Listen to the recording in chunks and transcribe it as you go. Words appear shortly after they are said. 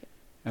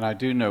And I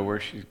do know where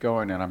she's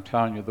going, and I'm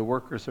telling you, the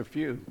workers are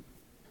few.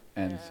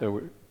 And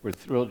so we're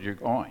thrilled you're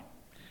going.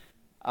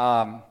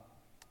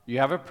 You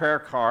have a prayer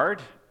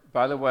card.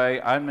 By the way,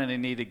 I'm going to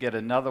need to get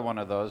another one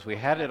of those. We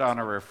had it on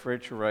a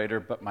refrigerator,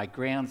 but my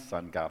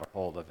grandson got a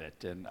hold of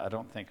it, and I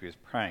don't think he was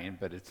praying,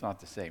 but it's not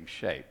the same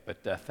shape.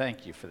 But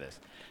thank you for this.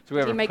 So we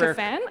have Do you make a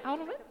fan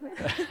out of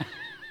it?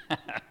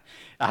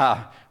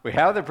 We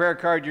have the prayer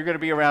card. You're going to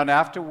be around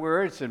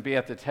afterwards and be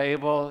at the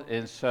table.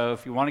 And so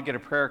if you want to get a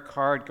prayer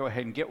card, go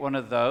ahead and get one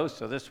of those.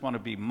 So this one will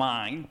be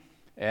mine,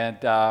 and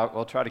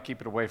we'll try to keep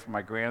it away from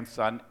my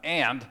grandson.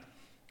 And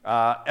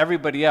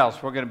everybody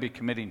else, we're going to be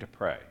committing to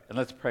pray. And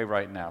let's pray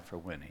right now for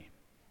Winnie.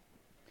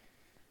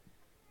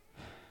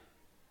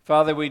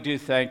 Father, we do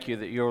thank you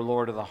that you're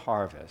Lord of the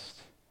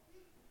harvest.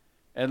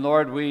 And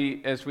Lord,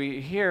 as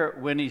we hear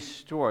Winnie's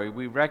story,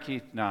 we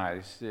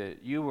recognize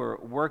that you were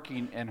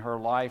working in her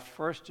life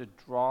first to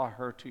draw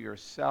her to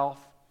yourself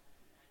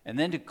and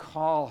then to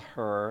call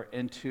her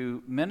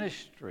into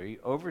ministry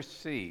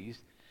overseas.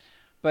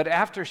 But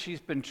after she's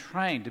been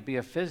trained to be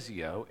a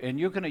physio, and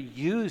you're going to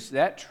use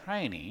that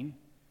training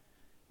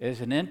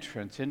as an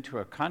entrance into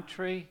a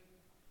country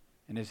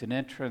and as an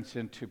entrance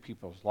into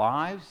people's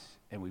lives.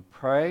 And we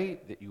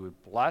pray that you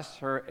would bless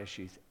her as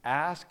she's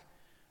asked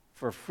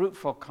for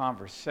fruitful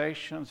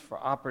conversations, for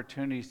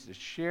opportunities to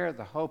share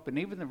the hope and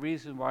even the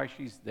reason why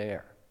she's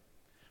there.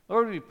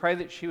 Lord, we pray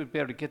that she would be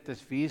able to get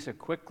this visa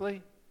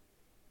quickly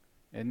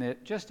and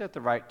that just at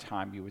the right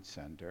time you would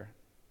send her.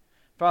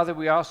 Father,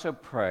 we also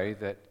pray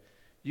that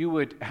you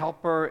would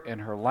help her in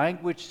her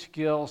language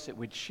skills,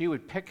 that she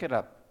would pick it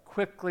up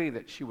quickly,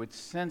 that she would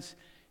sense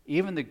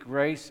even the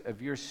grace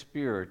of your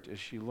Spirit as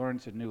she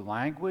learns a new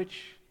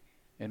language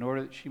in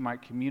order that she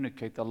might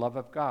communicate the love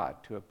of God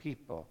to a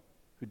people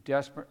who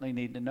desperately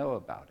need to know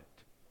about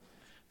it.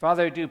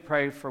 Father, I do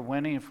pray for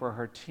Winnie and for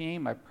her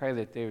team. I pray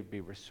that they would be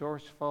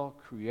resourceful,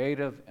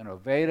 creative,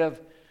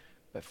 innovative,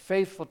 but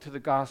faithful to the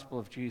gospel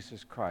of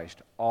Jesus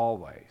Christ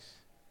always.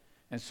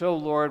 And so,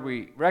 Lord,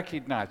 we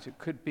recognize it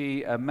could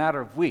be a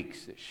matter of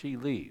weeks that she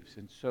leaves.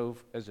 And so,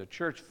 as a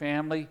church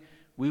family,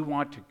 we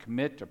want to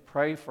commit to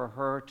pray for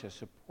her, to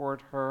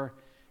support her,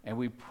 and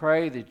we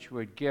pray that you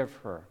would give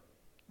her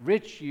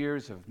rich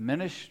years of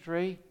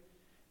ministry.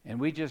 And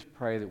we just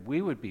pray that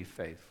we would be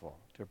faithful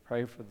to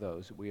pray for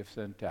those that we have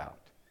sent out.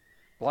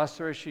 Bless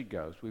her as she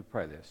goes. We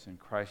pray this in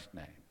Christ's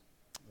name.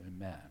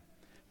 Amen.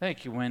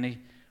 Thank you, Winnie.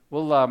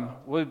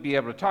 We'll be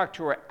able to talk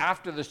to her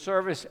after the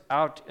service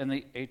out in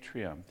the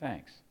atrium.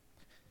 Thanks.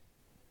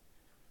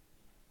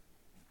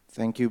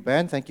 Thank you,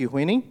 Ben. Thank you,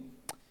 Winnie.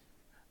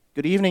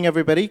 Good evening,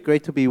 everybody.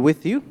 Great to be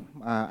with you.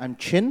 I'm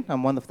Chin.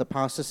 I'm one of the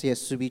pastors here at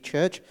Subi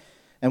Church.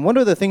 And one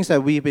of the things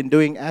that we've been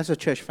doing as a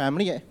church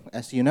family,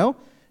 as you know,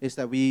 is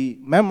that we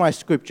memorize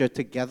scripture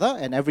together,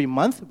 and every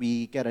month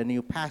we get a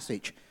new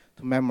passage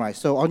to memorize.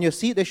 So on your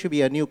seat, there should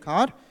be a new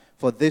card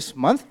for this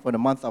month, for the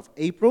month of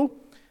April.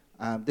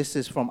 This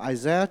is from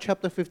Isaiah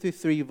chapter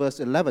 53, verse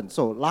 11.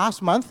 So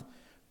last month,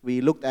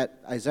 we looked at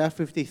Isaiah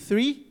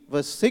 53,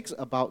 verse 6,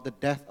 about the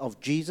death of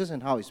Jesus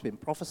and how it's been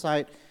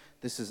prophesied.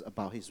 This is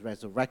about his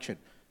resurrection.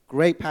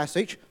 Great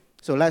passage.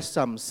 So let's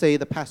say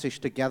the passage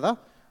together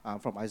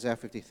from Isaiah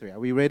 53. Are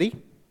we ready?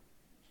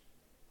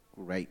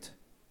 Great.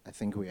 I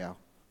think we are.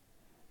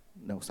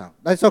 No sound.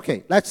 That's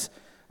okay. Let's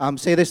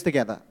say this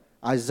together.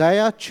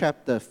 Isaiah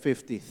chapter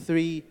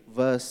 53,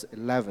 verse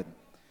 11.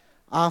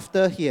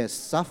 After he has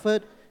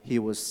suffered, he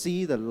will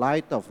see the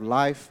light of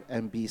life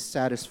and be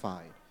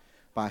satisfied.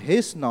 By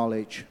his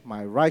knowledge,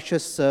 my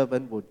righteous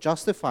servant will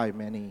justify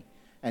many,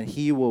 and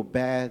he will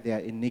bear their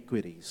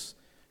iniquities.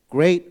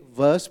 Great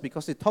verse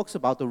because it talks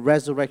about the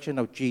resurrection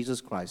of Jesus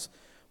Christ,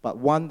 but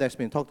one that's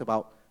been talked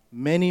about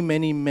many,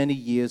 many, many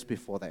years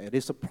before that. It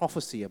is a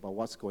prophecy about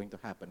what's going to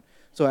happen.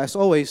 So as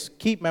always,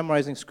 keep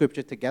memorizing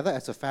scripture together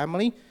as a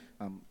family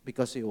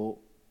because it will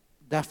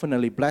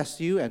definitely bless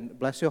you and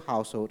bless your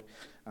household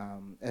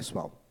as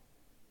well.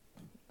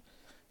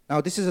 Now,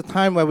 this is a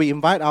time where we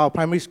invite our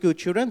primary school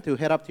children to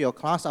head up to your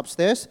class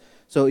upstairs.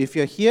 So if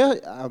you're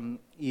here,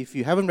 if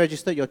you haven't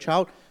registered your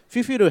child,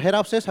 feel free to head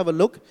upstairs, have a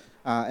look,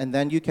 and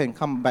then you can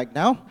come back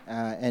down.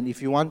 And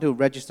if you want to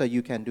register,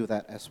 you can do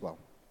that as well.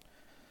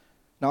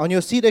 Now, on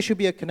your seat, there should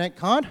be a Connect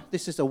card.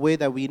 This is a way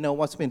that we know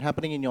what's been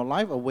happening in your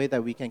life, a way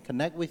that we can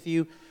connect with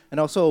you, and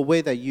also a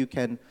way that you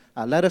can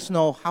let us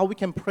know how we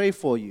can pray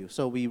for you.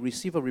 So we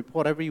receive a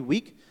report every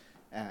week,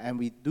 and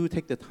we do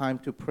take the time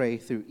to pray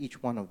through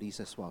each one of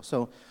these as well.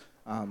 So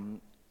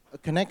a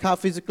Connect card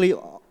physically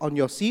on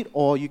your seat,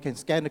 or you can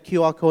scan the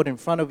QR code in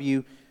front of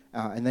you,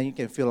 and then you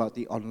can fill out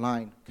the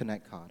online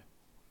Connect card.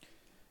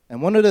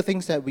 And one of the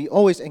things that we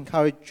always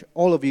encourage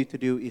all of you to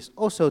do is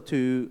also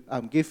to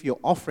give your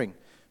offering.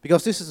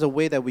 Because this is a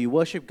way that we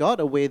worship God,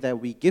 a way that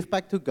we give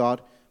back to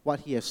God what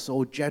he has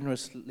so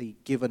generously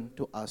given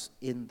to us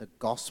in the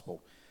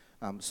gospel.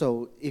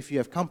 So if you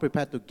have come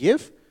prepared to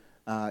give,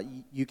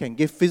 you can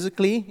give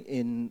physically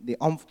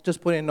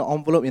just put it in the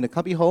envelope in the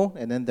cubby hole,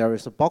 and then there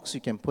is a box you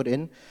can put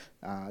in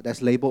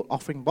that's labeled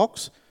offering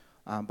box.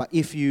 But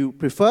if you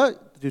prefer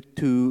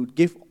to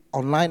give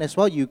online as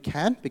well, you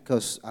can,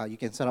 because you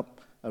can set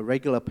up a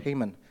regular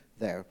payment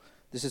there.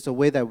 This is a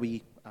way that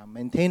we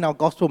maintain our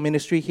gospel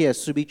ministry here at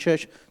Subi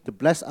Church to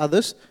bless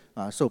others.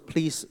 So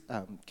please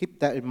keep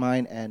that in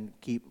mind and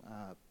keep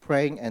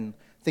praying and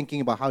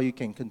thinking about how you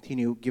can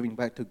continue giving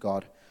back to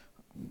God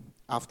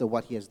after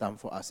what He has done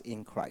for us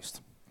in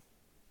Christ.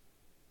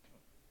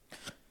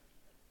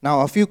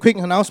 Now, a few quick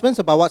announcements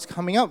about what's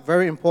coming up,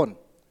 very important.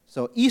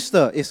 So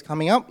Easter is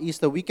coming up,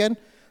 Easter weekend.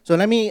 So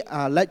let me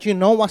let you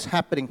know what's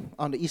happening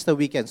on the Easter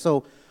weekend.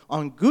 So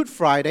on Good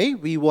Friday,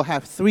 we will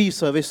have three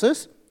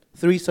services.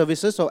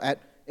 So at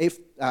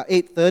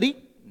 8:30,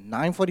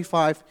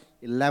 9:45,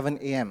 11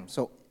 a.m.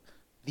 So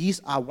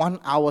these are 1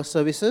 hour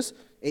services,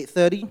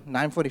 8:30,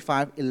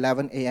 9:45,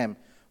 11 a.m.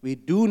 We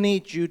do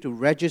need you to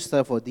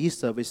register for these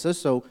services.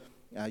 So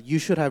you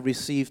should have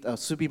received a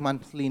Subi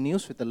Monthly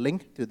News with the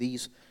link to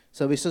these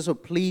services. So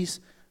please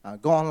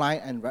go online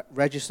and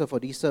register for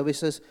these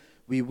services.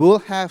 We will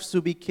have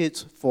Subi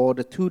Kids for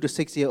the 2 to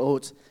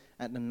 6-year-olds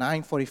at the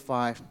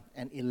 9:45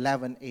 and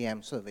 11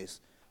 a.m. service.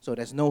 So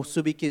there's no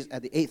Subi Kids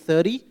at the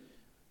 8:30,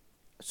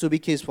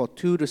 Subi Kids for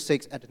 2 to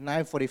 6 at the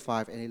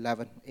 9:45 and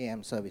 11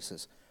 a.m.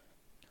 services.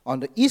 On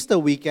the Easter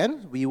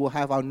weekend, we will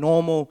have our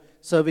normal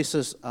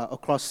services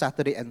across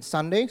Saturday and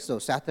Sunday. So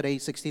Saturday,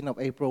 16th of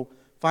April,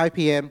 5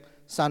 p.m.,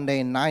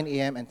 Sunday, 9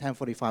 a.m. and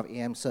 10:45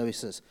 a.m.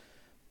 services.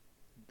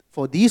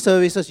 For these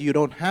services, you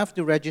don't have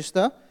to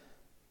register.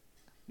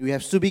 We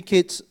have Subi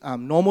Kids,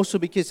 normal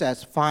Subi Kids at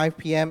 5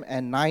 p.m.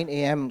 and 9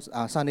 a.m.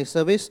 Sunday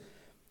service.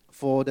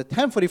 For the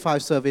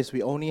 10:45 service,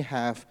 we only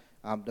have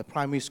the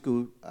primary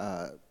school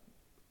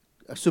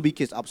Subi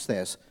Kids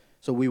upstairs.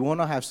 So we will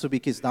not have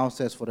Subi Kids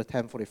downstairs for the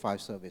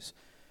 10:45 service.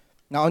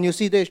 Now, on your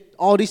seat, there's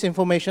all this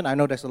information. I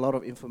know there's a lot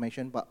of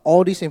information, but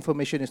all this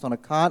information is on a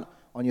card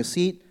on your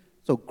seat.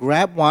 So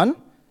grab one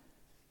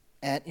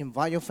and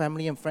invite your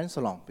family and friends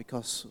along,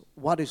 because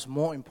what is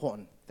more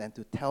important than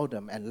to tell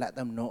them and let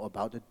them know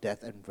about the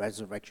death and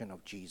resurrection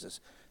of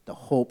Jesus, the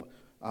hope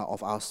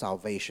of our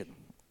salvation.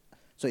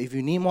 So if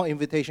you need more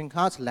invitation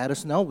cards, let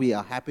us know. We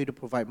are happy to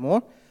provide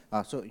more.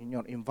 So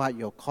invite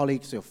your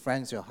colleagues, your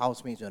friends, your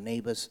housemates, your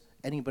neighbors,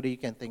 anybody you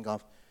can think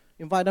of.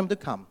 Invite them to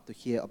come to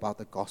hear about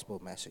the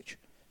gospel message.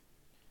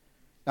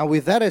 Now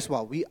with that as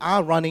well, we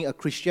are running a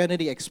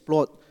Christianity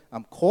Explored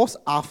course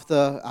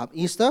after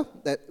Easter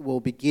that will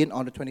begin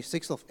on the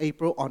 26th of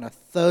April on a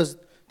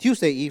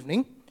Tuesday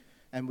evening.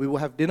 And we will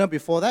have dinner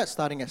before that,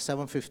 starting at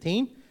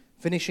 7:15,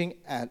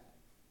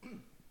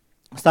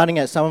 starting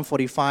at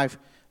 7:45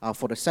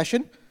 for the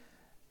session.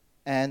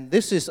 And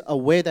this is a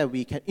way that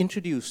we can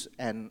introduce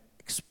and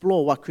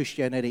explore what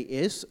Christianity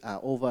is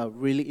over a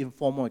really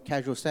informal and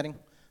casual setting,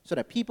 so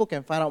that people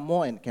can find out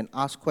more and can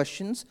ask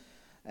questions.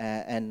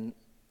 And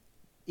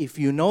if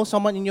you know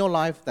someone in your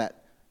life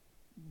that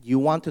you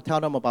want to tell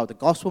them about the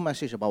gospel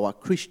message, about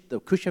what the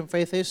Christian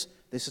faith is,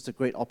 this is a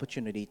great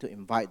opportunity to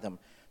invite them.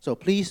 So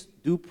please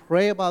do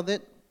pray about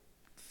it,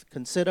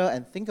 consider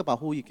and think about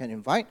who you can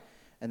invite,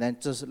 and then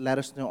just let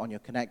us know on your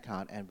Connect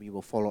card and we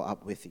will follow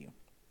up with you.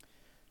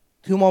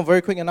 Two more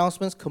very quick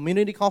announcements.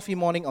 Community Coffee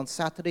Morning on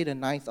Saturday the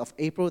 9th of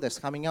April, that's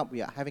coming up.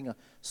 We are having a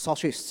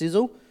sausage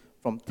sizzle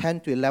from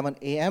 10 to 11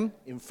 a.m.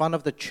 in front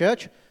of the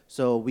church.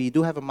 So we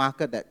do have a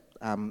market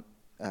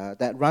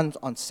that runs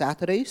on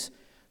Saturdays.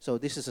 So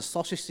this is a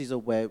sausage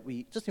sizzle where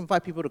we just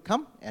invite people to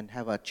come and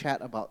have a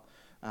chat about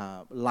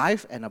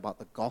life and about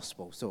the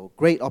gospel. So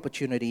great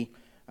opportunity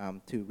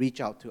to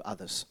reach out to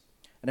others.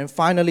 And then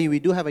finally, we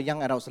do have a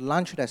young adults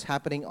lunch that's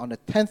happening on the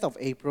 10th of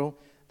April.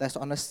 That's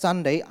on a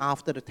Sunday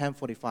after the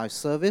 10:45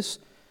 service.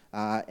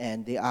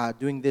 And they are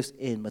doing this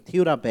in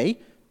Matilda Bay.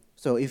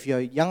 So if you're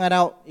a young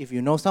adult, if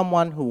you know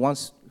someone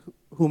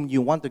whom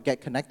you want to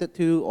get connected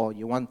to, or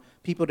you want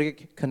people to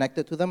get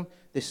connected to them,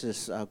 this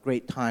is a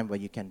great time where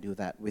you can do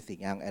that with the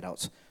young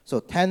adults.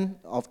 So 10th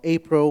of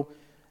April,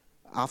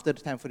 after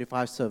the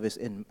 10:45 service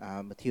in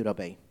Matilda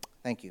Bay.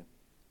 Thank you.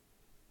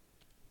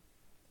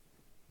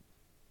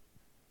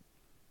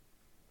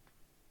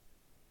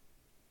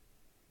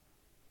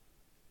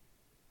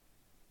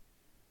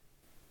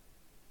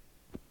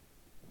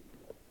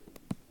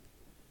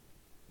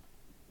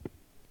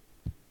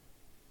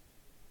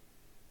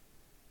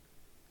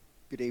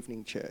 Good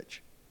evening,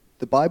 church.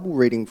 The Bible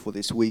reading for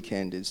this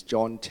weekend is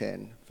John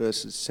 10,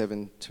 verses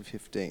 7 to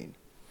 15.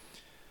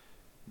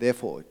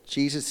 Therefore,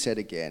 Jesus said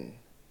again,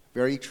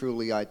 "Very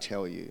truly I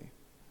tell you,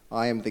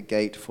 I am the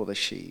gate for the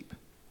sheep.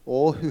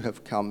 All who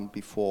have come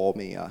before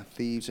me are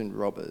thieves and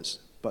robbers,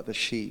 but the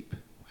sheep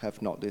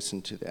have not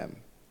listened to them.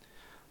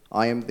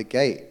 I am the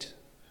gate.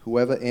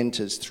 Whoever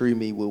enters through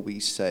me will be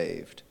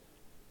saved.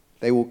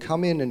 They will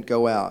come in and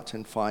go out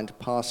and find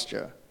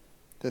pasture.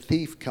 The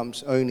thief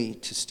comes only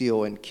to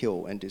steal and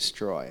kill and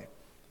destroy.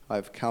 I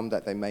have come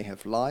that they may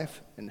have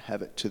life and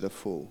have it to the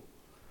full.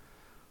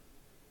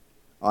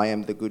 I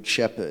am the good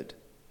shepherd.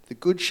 The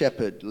good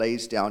shepherd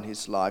lays down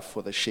his life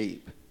for the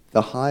sheep.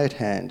 The hired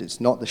hand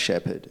is not the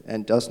shepherd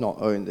and does not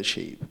own the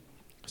sheep.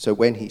 So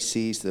when he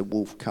sees the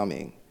wolf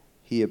coming,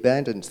 he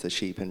abandons the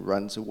sheep and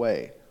runs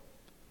away.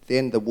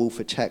 Then the wolf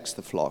attacks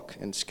the flock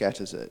and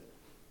scatters it.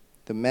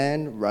 The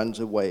man runs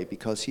away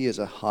because he is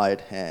a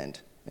hired hand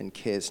and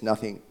cares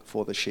nothing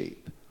for the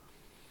sheep.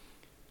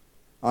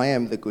 I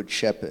am the good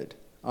shepherd.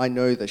 I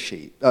know the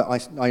sheep.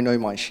 I know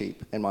my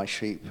sheep, and my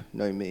sheep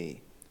know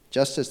me.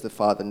 Just as the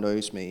Father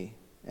knows me,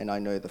 and I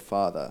know the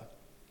Father,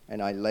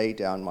 and I lay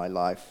down my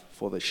life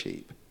for the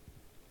sheep.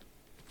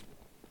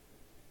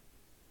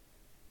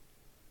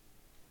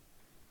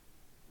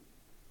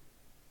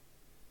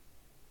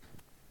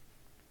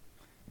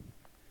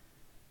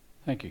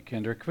 Thank you,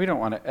 Kendrick. We don't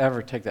want to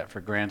ever take that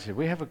for granted.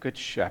 We have a good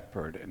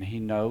shepherd, and he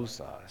knows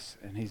us,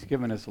 and he's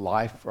given his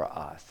life for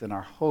us, and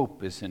our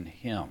hope is in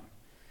him.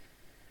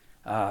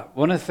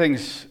 One of the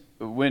things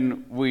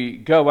when we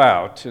go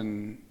out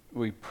and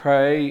we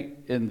pray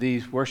in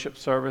these worship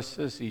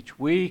services each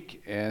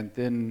week, and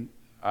then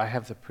I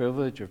have the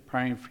privilege of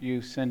praying for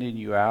you, sending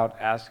you out,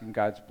 asking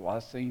God's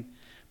blessing,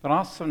 but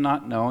also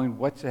not knowing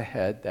what's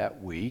ahead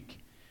that week.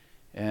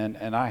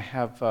 And I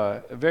have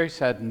very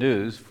sad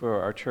news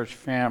for our church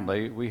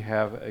family. We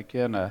have,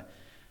 again, a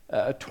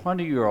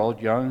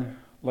 20-year-old young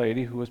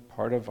lady who was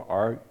part of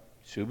our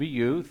Subi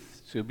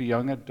youth, Subi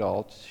young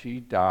adults.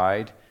 She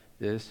died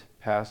this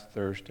past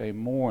Thursday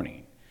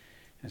morning.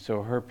 And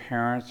so her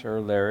parents are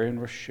Larry and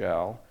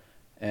Rochelle,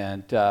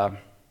 and they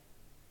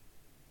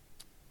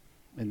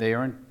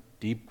are in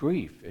deep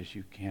grief, as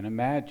you can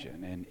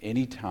imagine. And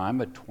any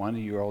time a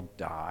 20-year-old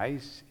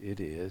dies, it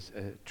is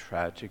a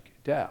tragic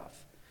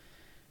death.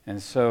 And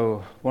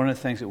so one of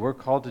the things that we're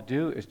called to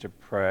do is to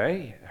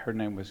pray. Her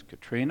name was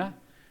Katrina.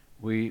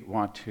 We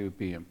want to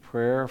be in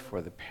prayer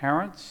for the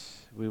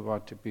parents. We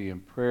want to be in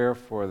prayer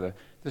for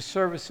the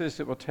services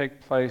that will take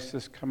place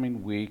this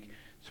coming week.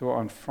 So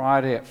on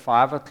Friday at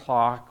 5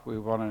 o'clock, we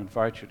want to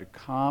invite you to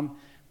come.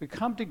 We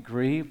come to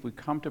grieve, we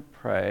come to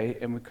pray,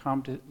 and we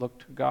come to look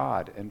to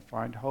God and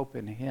find hope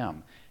in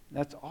Him. And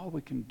that's all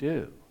we can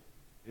do,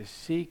 is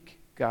seek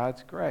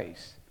God's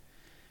grace.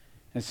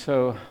 And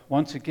so,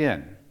 once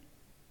again,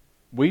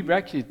 we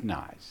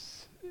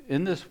recognize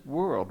in this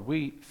world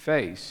we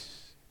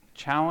face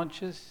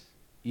challenges,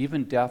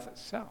 even death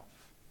itself.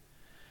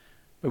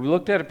 But we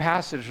looked at a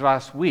passage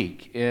last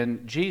week,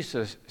 and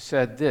Jesus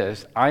said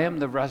this, I am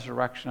the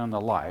resurrection and the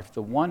life.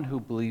 The one who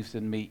believes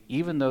in me,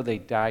 even though they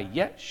die,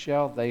 yet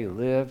shall they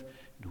live.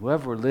 And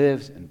whoever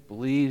lives and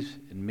believes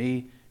in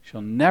me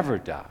shall never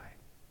die.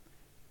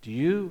 Do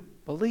you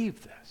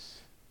believe this?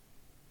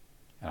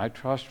 And I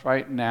trust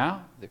right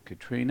now that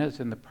Katrina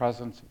is in the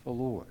presence of the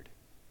Lord.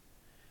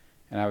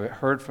 And I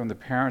heard from the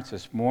parents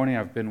this morning.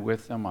 I've been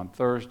with them on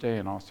Thursday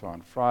and also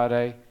on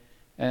Friday.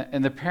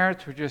 And the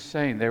parents were just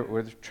saying they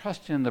were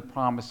trusting in the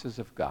promises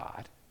of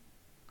God.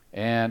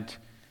 And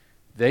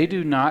they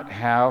do not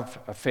have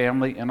a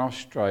family in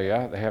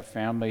Australia. They have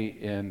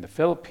family in the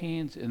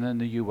Philippines and in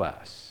the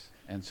U.S.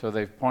 And so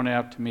they've pointed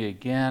out to me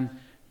again,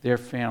 their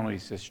family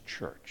is this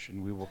church.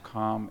 And we will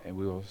come and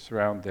we will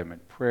surround them in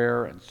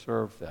prayer and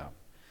serve them.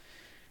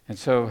 And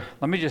so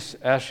let me just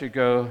ask you to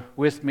go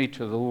with me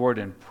to the Lord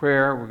in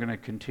prayer. We're going to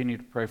continue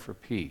to pray for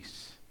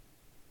peace.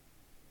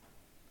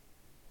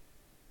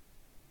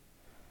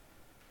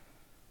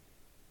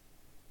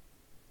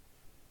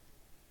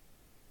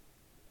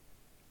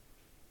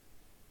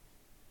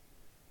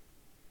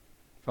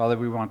 Father,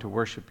 we want to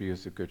worship you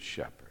as a good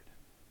shepherd.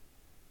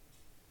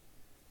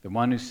 The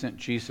one who sent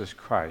Jesus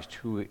Christ,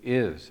 who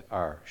is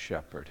our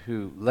shepherd,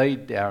 who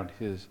laid down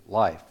his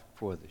life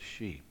for the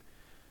sheep.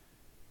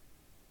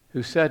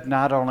 Who said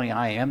not only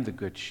I am the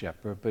good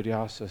shepherd, but he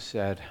also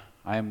said,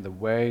 I am the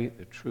way,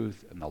 the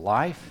truth, and the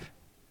life,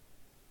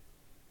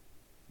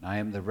 and I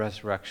am the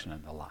resurrection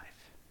and the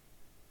life.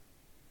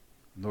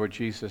 Lord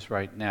Jesus,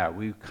 right now,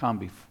 we come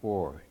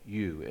before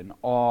you in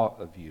awe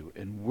of you,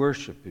 in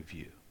worship of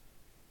you.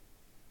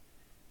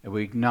 And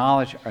we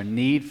acknowledge our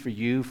need for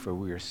you, for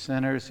we are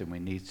sinners and we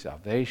need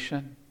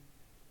salvation.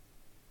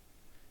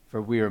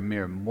 For we are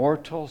mere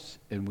mortals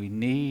and we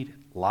need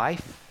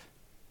life,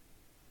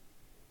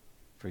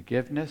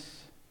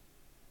 forgiveness,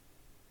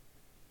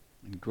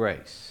 and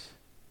grace.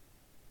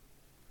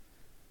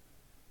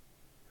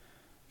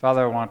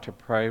 Father, I want to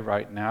pray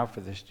right now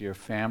for this dear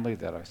family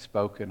that I've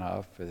spoken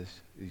of, for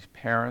these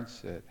parents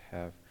that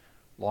have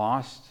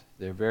lost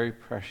their very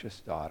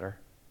precious daughter,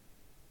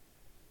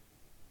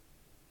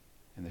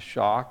 and the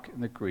shock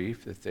and the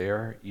grief that they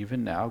are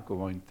even now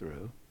going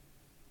through.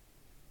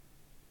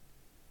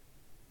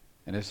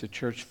 And as a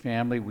church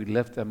family, we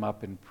lift them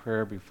up in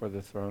prayer before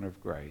the throne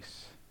of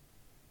grace.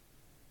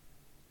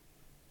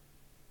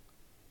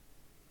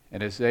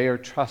 And as they are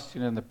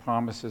trusting in the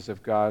promises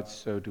of God,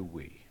 so do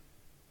we.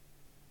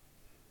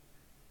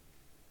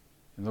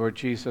 And Lord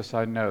Jesus,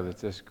 I know that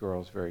this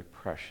girl is very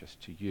precious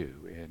to you,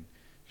 and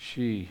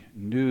she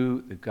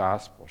knew the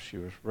gospel. She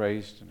was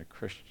raised in a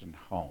Christian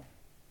home.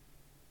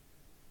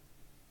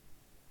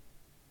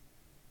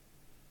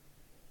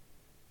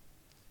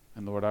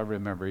 And Lord, I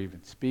remember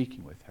even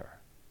speaking with her.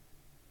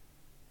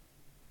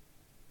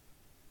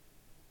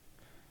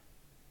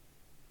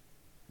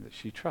 That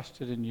she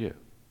trusted in you.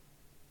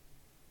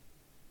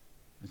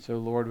 And so,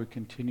 Lord, we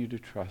continue to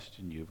trust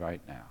in you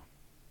right now.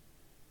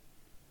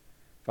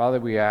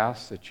 Father, we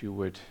ask that you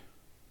would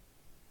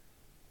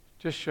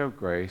just show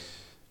grace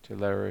to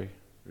Larry,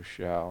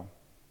 Rochelle,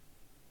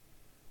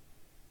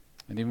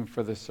 and even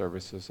for the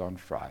services on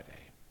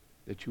Friday,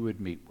 that you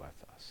would meet with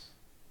us.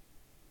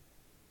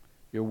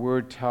 Your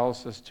word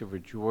tells us to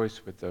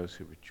rejoice with those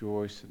who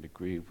rejoice and to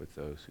grieve with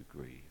those who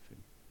grieve.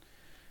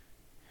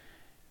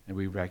 And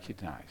we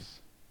recognize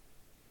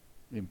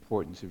the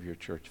importance of your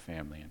church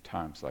family in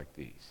times like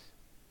these.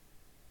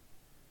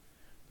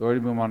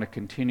 Lord, we want to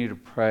continue to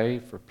pray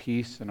for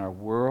peace in our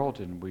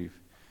world, and we've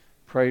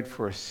prayed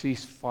for a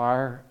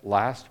ceasefire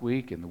last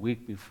week and the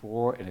week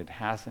before, and it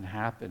hasn't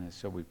happened, and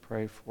so we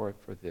pray for it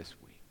for this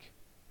week.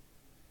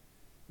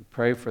 We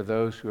pray for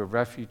those who are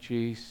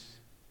refugees,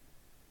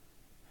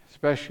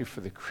 especially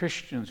for the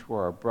Christians who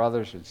are our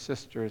brothers and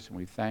sisters, and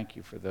we thank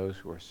you for those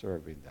who are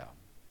serving them.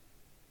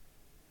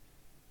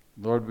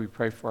 Lord, we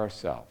pray for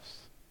ourselves.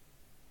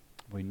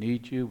 We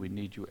need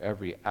you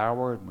every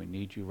hour, and we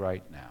need you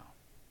right now.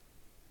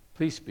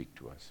 Please speak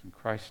to us in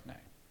Christ's name.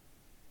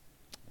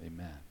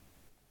 Amen.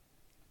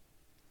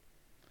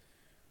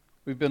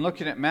 We've been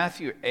looking at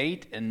Matthew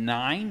 8 and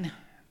 9,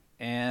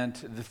 and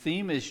the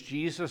theme is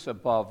Jesus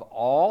above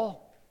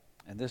all.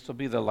 And this will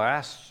be the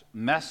last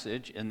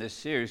message in this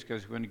series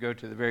because we're going to go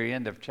to the very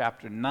end of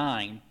chapter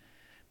 9.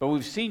 But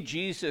we've seen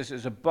Jesus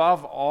is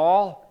above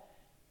all,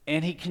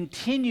 and he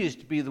continues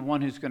to be the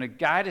one who's going to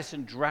guide us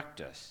and direct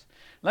us.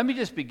 Let me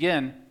just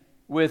begin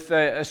with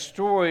a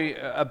story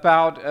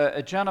about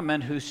a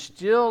gentleman who's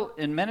still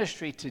in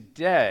ministry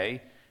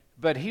today,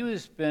 but he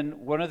has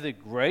been one of the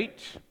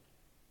great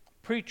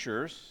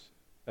preachers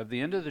of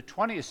the end of the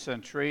 20th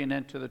century and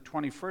into the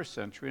 21st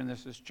century, and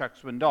this is Chuck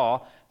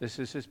Swindoll. This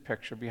is his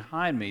picture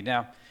behind me.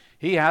 Now,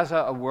 he has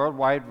a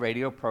worldwide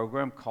radio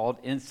program called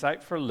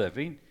Insight for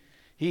Living.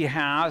 He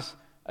has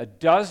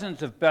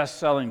dozens of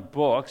best-selling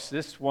books.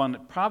 This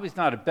one probably is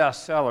not a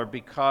bestseller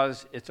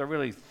because it's a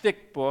really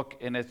thick book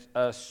and it's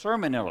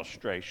sermon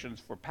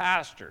illustrations for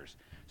pastors.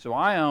 So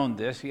I own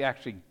this. He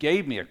actually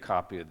gave me a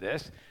copy of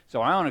this.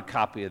 So I own a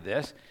copy of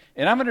this.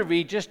 And I'm going to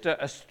read just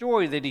a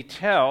story that he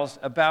tells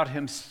about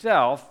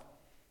himself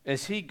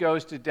as he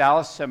goes to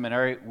Dallas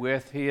Seminary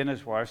with he and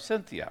his wife,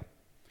 Cynthia.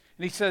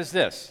 And he says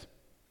this: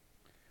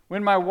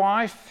 "When my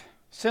wife,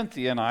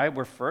 Cynthia, and I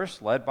were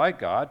first led by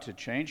God to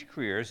change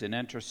careers and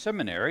enter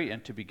seminary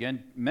and to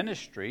begin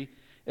ministry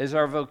as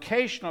our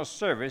vocational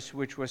service,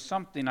 which was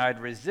something I'd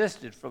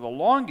resisted for the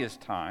longest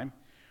time,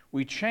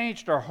 we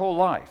changed our whole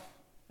life.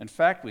 In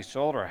fact, we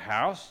sold our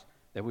house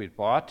that we'd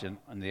bought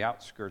on the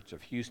outskirts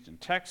of Houston,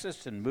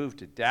 Texas, and moved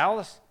to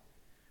Dallas.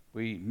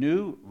 We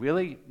knew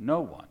really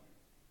no one.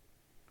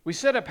 We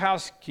set up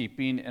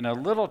housekeeping in a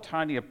little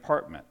tiny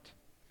apartment.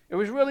 It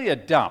was really a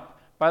dump.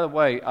 By the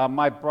way,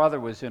 my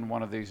brother was in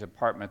one of these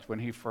apartments when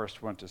he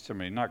first went to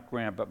seminary. Not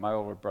Graham, but my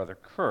older brother,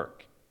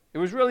 Kirk. It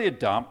was really a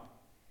dump.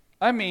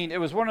 I mean, it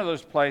was one of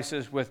those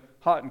places with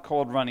hot and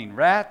cold running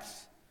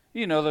rats.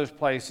 You know, those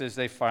places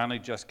they finally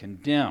just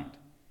condemned.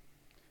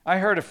 I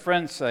heard a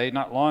friend say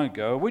not long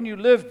ago, when you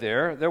lived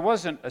there, there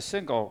wasn't a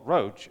single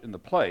roach in the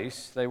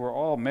place. They were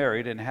all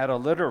married and had a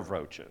litter of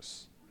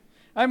roaches.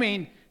 I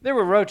mean, there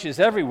were roaches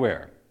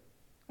everywhere.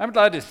 I'm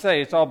glad to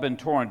say it's all been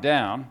torn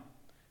down.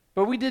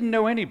 But we didn't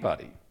know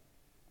anybody.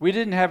 We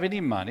didn't have any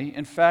money.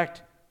 In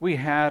fact, we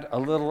had a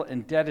little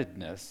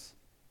indebtedness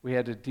we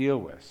had to deal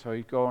with. So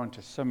you go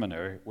into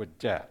seminary with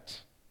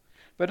debt.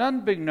 But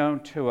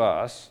unbeknown to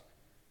us,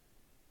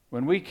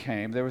 when we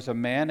came, there was a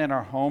man in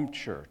our home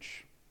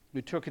church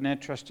who took an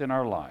interest in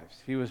our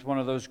lives. He was one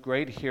of those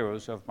great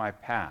heroes of my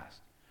past.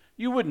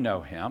 You wouldn't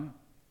know him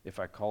if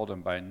I called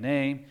him by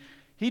name.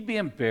 He'd be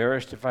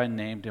embarrassed if I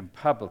named him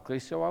publicly,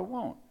 so I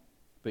won't.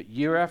 But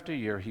year after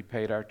year, he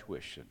paid our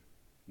tuition.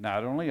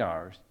 Not only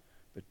ours,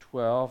 but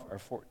 12 or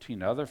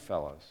 14 other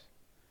fellows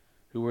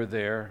who were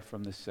there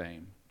from the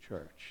same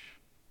church.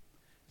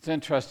 It's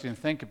interesting to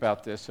think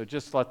about this, so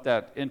just let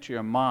that into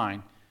your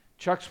mind.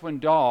 Chuck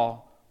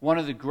Swindoll, one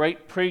of the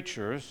great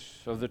preachers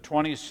of the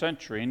 20th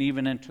century and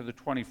even into the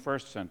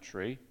 21st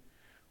century,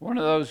 one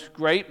of those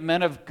great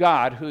men of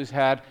God who's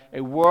had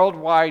a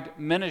worldwide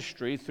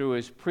ministry through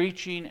his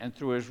preaching and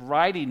through his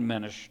writing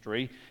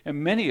ministry,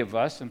 and many of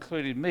us,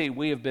 including me,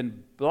 we have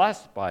been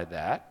blessed by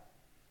that.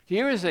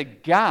 Here is a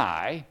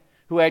guy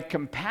who had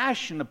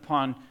compassion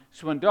upon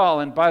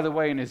Swindoll, and by the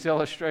way, in his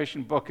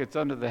illustration book, it's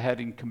under the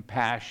heading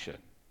Compassion.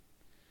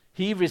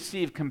 He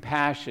received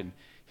compassion.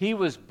 He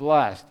was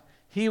blessed.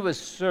 He was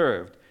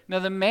served. Now,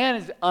 the man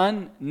is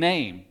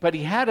unnamed, but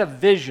he had a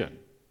vision.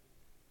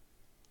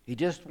 He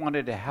just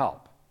wanted to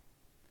help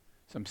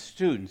some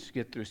students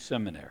get through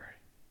seminary.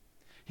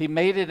 He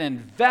made an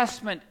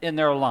investment in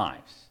their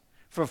lives.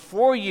 For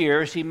 4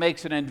 years, he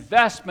makes an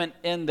investment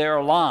in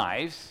their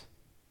lives.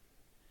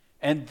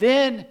 And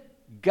then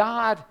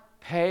God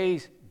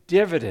pays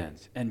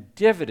dividends and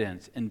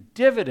dividends and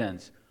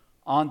dividends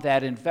on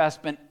that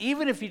investment,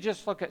 even if you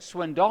just look at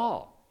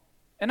Swindoll.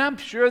 And I'm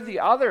sure the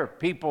other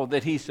people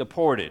that he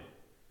supported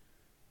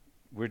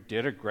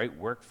did a great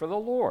work for the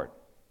Lord.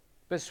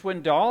 But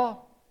Swindoll,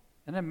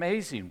 an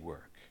amazing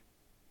work.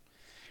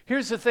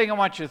 Here's the thing I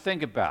want you to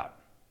think about.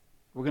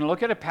 We're going to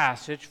look at a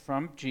passage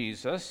from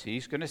Jesus.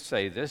 He's going to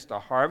say this: the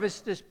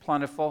harvest is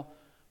plentiful,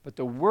 but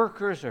the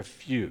workers are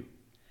few.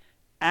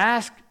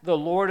 Ask the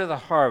Lord of the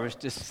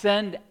harvest to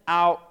send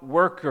out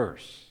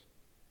workers.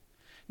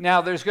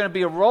 Now, there's going to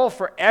be a role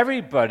for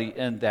everybody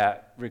in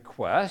that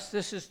request.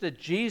 This is the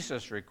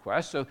Jesus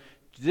request. So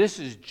this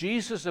is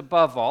Jesus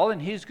above all,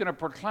 and he's going to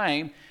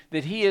proclaim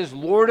that he is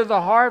Lord of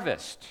the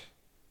harvest.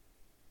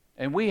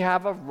 And we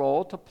have a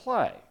role to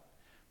play.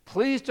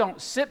 Please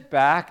don't sit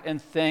back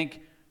and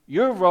think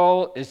your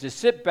role is to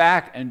sit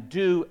back and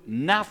do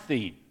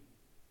nothing.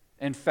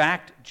 In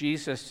fact,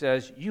 Jesus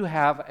says you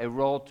have a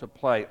role to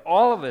play.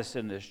 All of us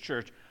in this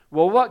church.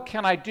 Well, what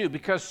can I do?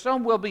 Because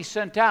some will be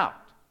sent out.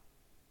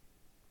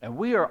 And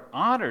we are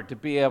honored to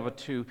be able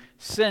to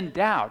send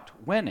out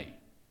Winnie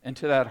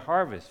into that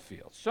harvest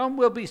field. Some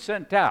will be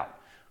sent out.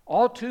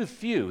 All too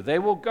few, they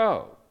will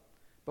go.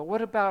 But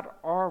what about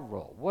our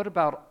role? What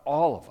about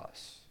all of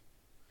us?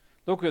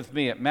 Look with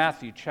me at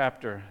Matthew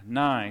chapter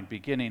 9,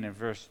 beginning in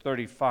verse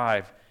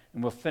 35,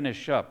 and we'll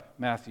finish up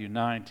Matthew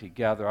 9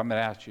 together. I'm going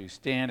to ask you to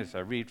stand as I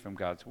read from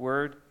God's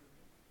Word.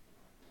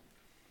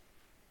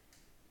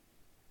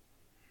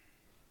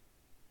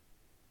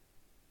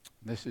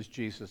 This is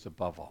Jesus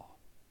above all.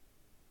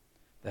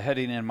 The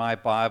heading in my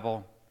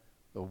Bible,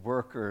 the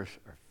workers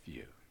are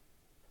few.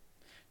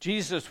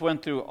 Jesus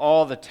went through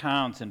all the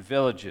towns and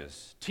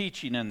villages,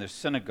 teaching in their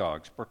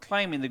synagogues,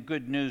 proclaiming the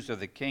good news of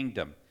the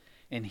kingdom,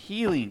 and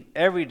healing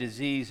every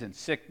disease and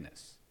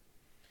sickness.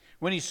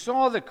 When he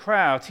saw the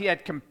crowds, he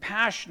had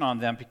compassion on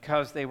them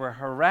because they were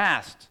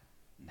harassed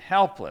and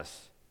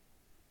helpless,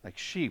 like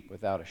sheep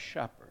without a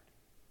shepherd.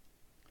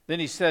 Then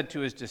he said to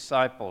his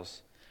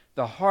disciples,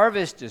 "The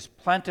harvest is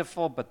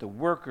plentiful, but the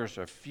workers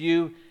are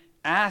few.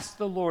 Ask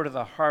the Lord of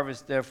the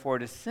harvest, therefore,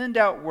 to send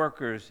out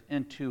workers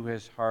into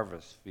his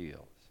harvest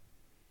fields."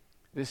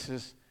 This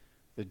is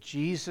the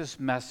Jesus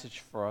message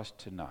for us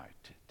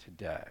tonight,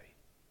 today.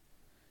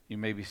 You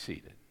may be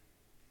seated.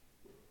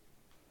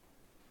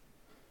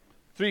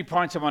 3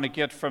 points I want to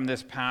get from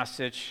this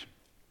passage.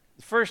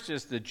 The first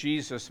is the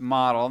Jesus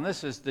model, and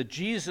this is the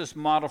Jesus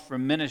model for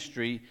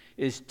ministry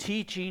is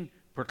teaching,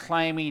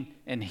 proclaiming,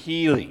 and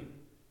healing.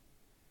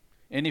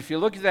 And if you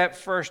look at that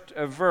first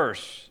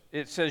verse,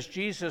 it says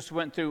Jesus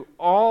went through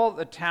all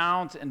the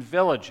towns and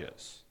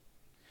villages.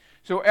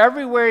 So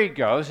everywhere he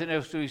goes, and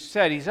as we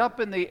said, he's up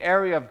in the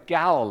area of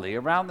Galilee,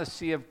 around the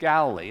Sea of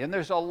Galilee, and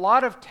there's a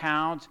lot of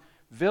towns,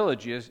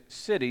 villages,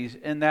 cities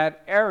in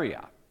that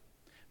area.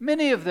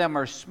 Many of them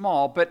are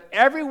small, but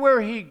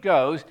everywhere he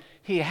goes,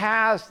 he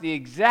has the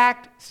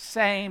exact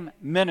same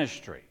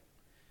ministry.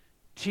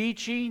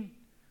 Teaching,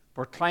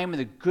 proclaiming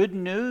the good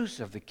news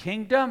of the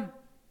kingdom,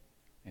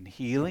 and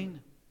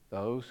healing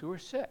those who are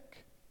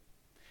sick.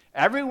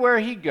 Everywhere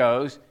he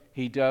goes,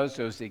 he does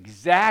those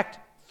exact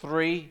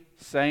three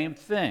same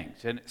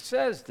things. And it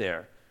says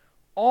there,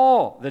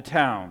 all the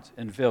towns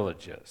and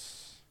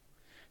villages.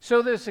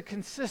 So there's a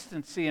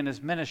consistency in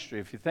his ministry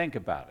if you think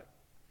about it.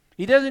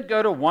 He doesn't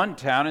go to one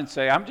town and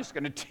say, I'm just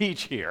going to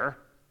teach here.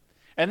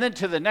 And then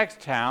to the next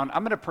town,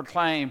 I'm going to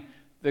proclaim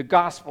the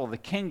gospel of the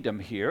kingdom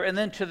here. And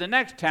then to the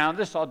next town,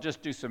 I'll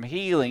just do some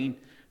healing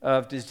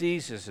of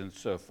diseases and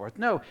so forth.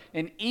 No,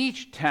 in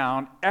each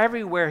town,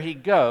 everywhere he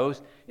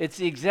goes, it's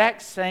the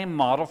exact same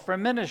model for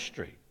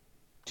ministry.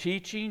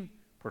 Teaching,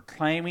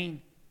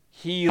 proclaiming,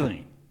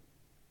 healing.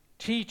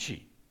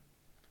 Teaching.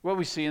 What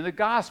we see in the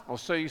gospel.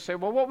 So you say,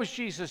 well, what was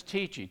Jesus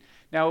teaching?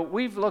 Now,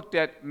 we've looked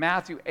at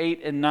Matthew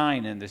 8 and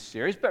 9 in this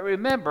series, but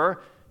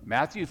remember,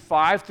 Matthew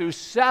 5 through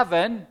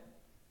 7,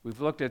 we've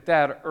looked at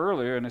that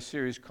earlier in a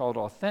series called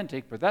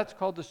Authentic, but that's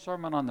called the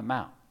Sermon on the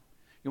Mount.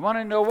 You want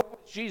to know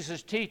what was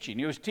Jesus teaching?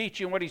 He was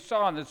teaching what he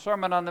saw in the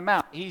Sermon on the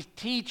Mount. He's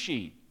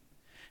teaching.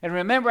 And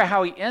remember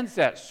how he ends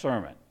that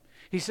sermon.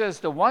 He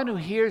says, the one who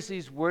hears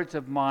these words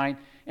of mine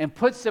and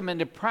puts them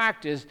into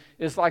practice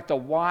is like the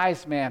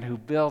wise man who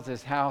builds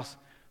his house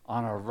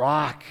on a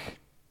rock.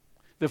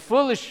 The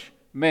foolish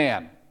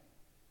man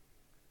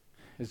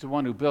is the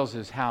one who builds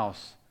his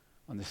house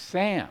on the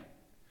sand.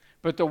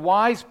 But the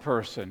wise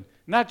person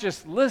not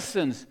just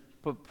listens,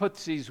 but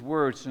puts these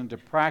words into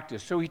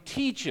practice. So he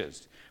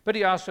teaches, but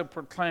he also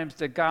proclaims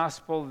the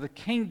gospel of the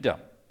kingdom.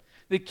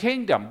 The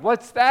kingdom,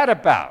 what's that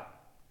about?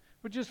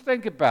 Well, just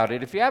think about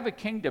it. If you have a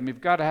kingdom,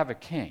 you've got to have a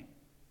king.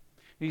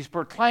 He's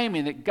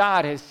proclaiming that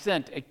God has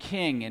sent a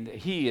king and that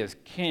he is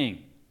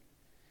king.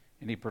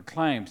 And he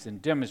proclaims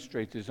and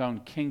demonstrates his own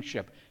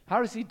kingship.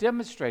 How does he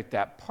demonstrate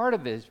that? Part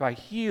of it is by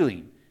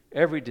healing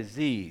every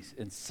disease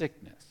and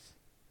sickness.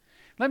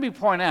 Let me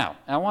point out,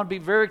 and I want to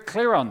be very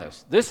clear on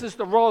this. This is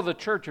the role of the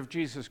Church of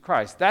Jesus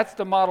Christ. That's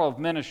the model of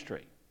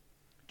ministry.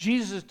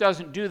 Jesus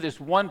doesn't do this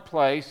one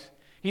place.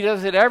 He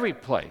does it every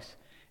place.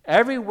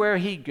 Everywhere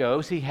he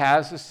goes, he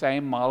has the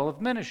same model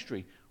of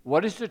ministry.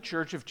 What does the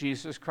Church of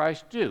Jesus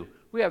Christ do?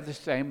 We have the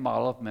same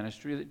model of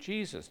ministry that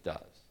Jesus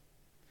does.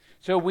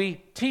 So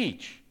we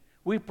teach.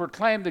 We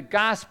proclaim the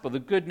gospel, the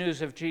good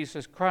news of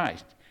Jesus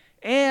Christ.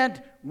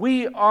 And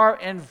we are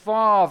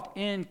involved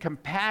in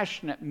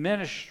compassionate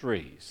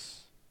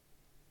ministries,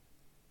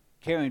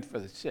 caring for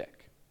the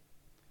sick.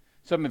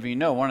 Some of you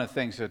know one of the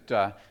things that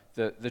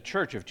the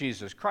Church of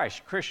Jesus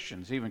Christ,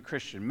 Christians, even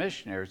Christian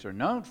missionaries, are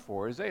known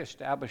for is they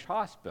establish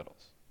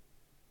hospitals.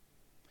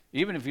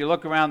 Even if you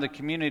look around the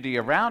community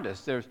around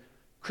us, there's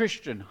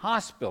Christian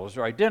hospitals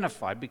are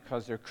identified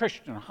because they're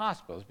Christian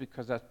hospitals,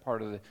 because that's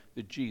part of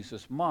the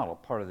Jesus model,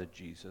 part of the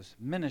Jesus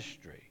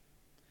ministry.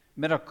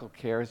 Medical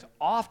care is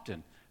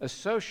often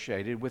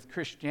associated with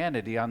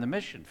Christianity on the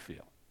mission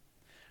field.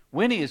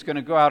 Winnie is going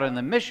to go out on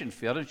the mission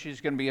field and she's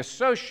going to be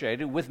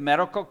associated with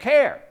medical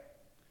care.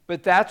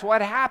 But that's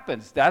what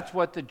happens. That's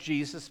what the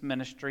Jesus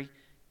ministry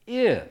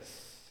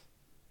is.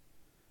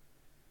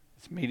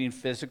 It's meeting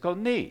physical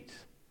needs.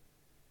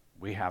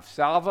 We have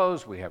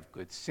Salvos, we have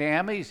Good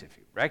Sammys, if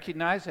you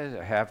recognize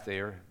it, have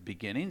their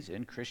beginnings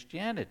in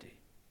Christianity.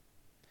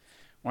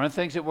 One of the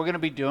things that we're going to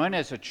be doing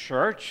as a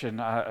church, and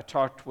I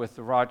talked with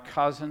the Rod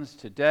Cousins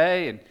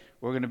today, and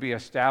we're going to be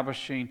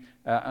establishing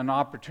an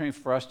opportunity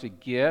for us to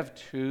give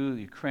to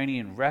the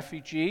Ukrainian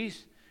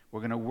refugees.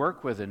 We're going to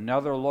work with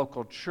another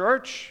local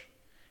church.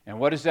 And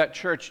what is that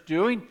church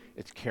doing?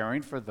 It's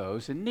caring for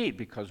those in need.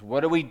 Because what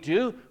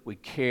do? We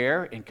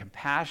care in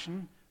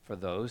compassion for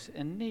those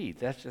in need.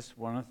 That's just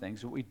one of the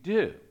things that we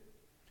do.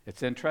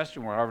 It's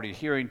interesting. We're already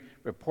hearing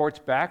reports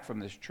back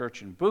from this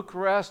church in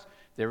Bucharest.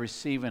 They're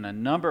receiving a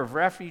number of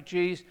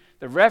refugees.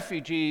 The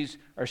refugees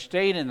are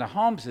staying in the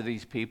homes of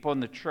these people in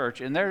the church.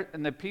 And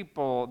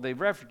the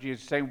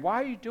refugees are saying,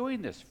 why are you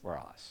doing this for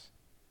us?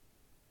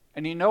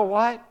 And you know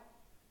what?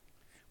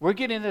 We're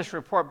getting this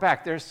report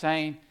back. They're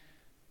saying,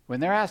 when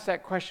they're asked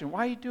that question,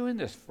 why are you doing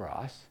this for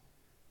us?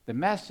 The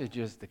message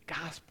is the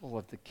gospel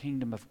of the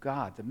kingdom of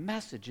God. The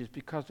message is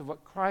because of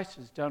what Christ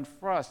has done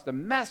for us. The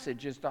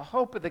message is the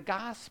hope of the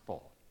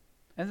gospel.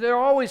 And they're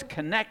always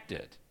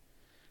connected.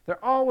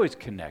 They're always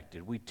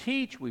connected. We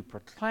teach, we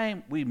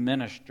proclaim, we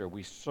minister,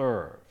 we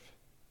serve.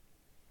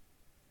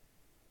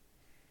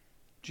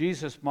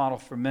 Jesus' model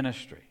for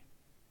ministry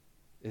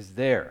is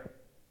there.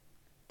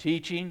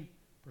 Teaching,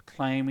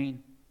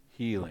 proclaiming,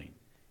 healing.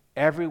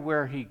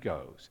 Everywhere he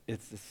goes,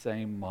 it's the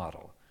same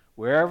model.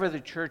 Wherever the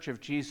Church of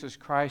Jesus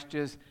Christ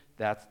is,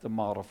 that's the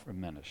model for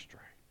ministry.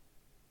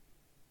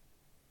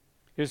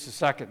 Here's the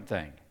second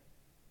thing.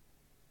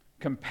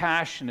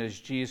 Compassion is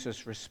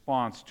Jesus'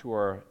 response to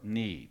our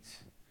needs.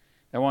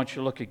 I want you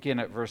to look again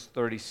at verse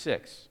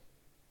 36.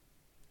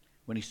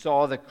 When he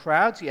saw the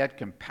crowds, he had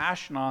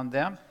compassion on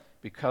them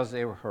because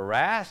they were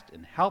harassed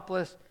and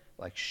helpless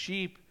like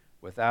sheep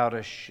without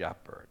a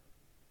shepherd.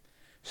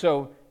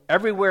 So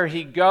everywhere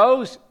he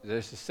goes,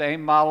 there's the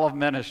same model of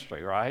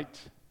ministry, right?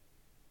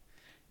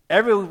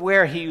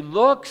 Everywhere he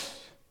looks,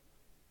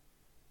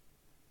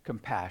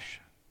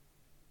 compassion.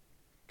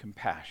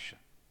 Compassion.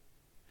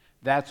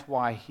 That's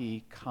why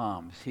he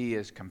comes. He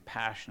is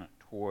compassionate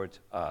towards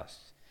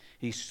us.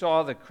 He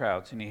saw the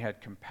crowds and he had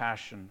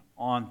compassion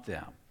on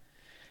them.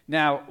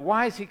 Now,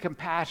 why is he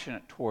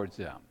compassionate towards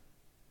them?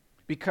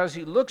 Because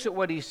he looks at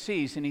what he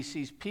sees and he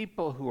sees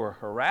people who are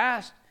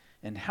harassed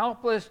and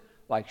helpless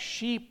like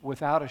sheep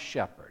without a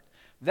shepherd.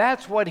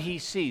 That's what he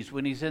sees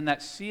when he's in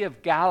that Sea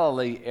of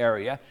Galilee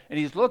area, and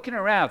he's looking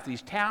around at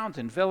these towns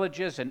and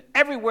villages, and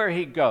everywhere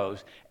he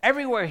goes,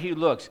 everywhere he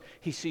looks,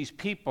 he sees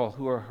people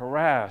who are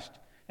harassed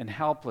and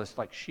helpless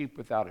like sheep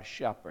without a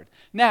shepherd.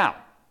 Now,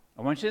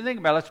 I want you to think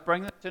about it. Let's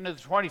bring this into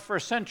the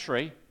 21st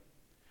century.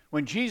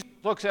 When Jesus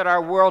looks at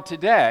our world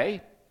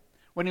today,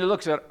 when he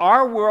looks at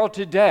our world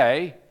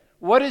today,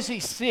 what does he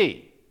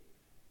see?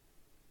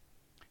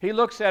 He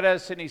looks at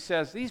us and he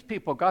says, these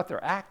people got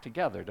their act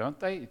together, don't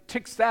they? He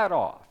ticks that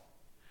off.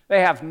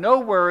 They have no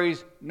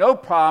worries, no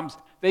problems.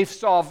 They've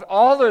solved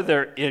all of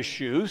their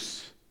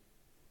issues,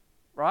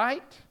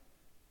 right?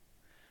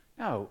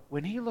 No,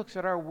 when he looks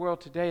at our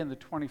world today in the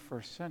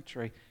 21st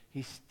century,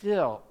 he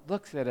still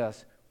looks at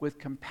us with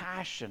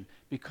compassion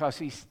because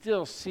he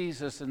still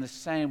sees us in the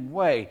same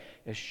way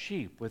as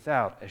sheep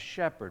without a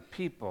shepherd,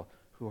 people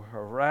who are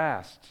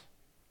harassed.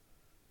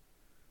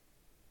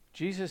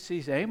 Jesus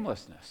sees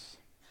aimlessness.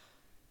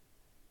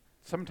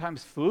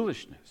 Sometimes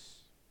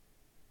foolishness,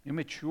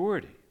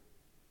 immaturity,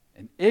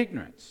 and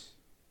ignorance.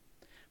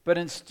 But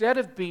instead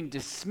of being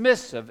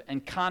dismissive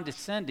and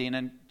condescending,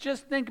 and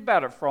just think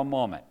about it for a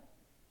moment,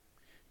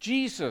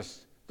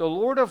 Jesus, the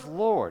Lord of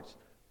Lords,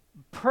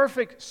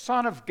 perfect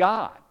Son of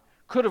God,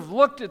 could have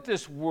looked at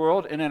this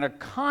world and in a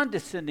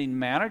condescending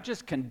manner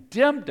just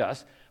condemned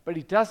us, but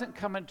he doesn't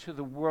come into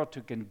the world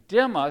to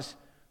condemn us,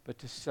 but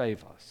to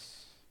save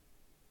us.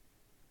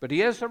 But he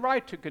has the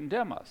right to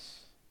condemn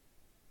us.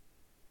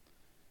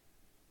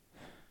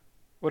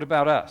 What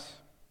about us?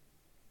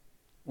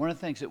 One of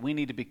the things that we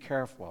need to be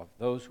careful of,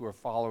 those who are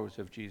followers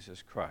of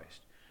Jesus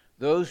Christ,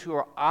 those who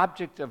are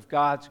object of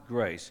God's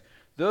grace,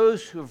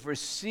 those who have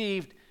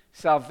received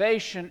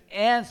salvation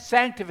and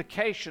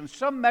sanctification,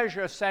 some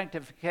measure of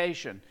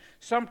sanctification.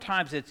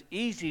 Sometimes it's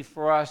easy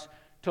for us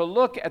to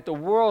look at the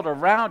world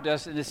around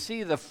us and to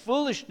see the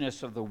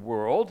foolishness of the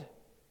world.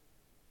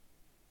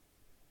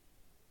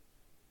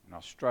 In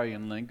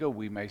Australian lingo,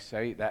 we may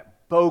say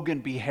that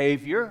bogan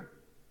behavior,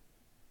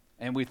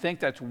 and we think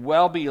that's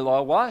well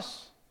below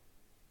us.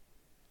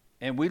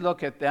 And we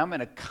look at them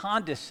in a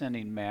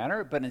condescending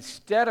manner, but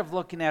instead of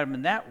looking at them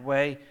in that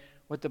way,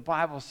 what the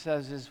Bible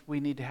says is we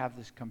need to have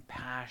this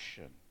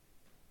compassion.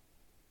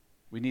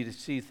 We need to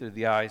see through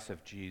the eyes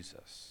of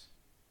Jesus.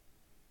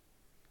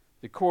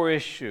 The core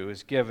issue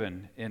is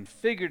given in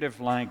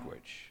figurative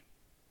language,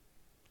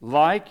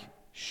 like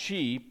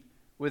sheep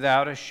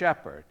without a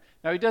shepherd.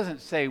 Now, he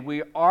doesn't say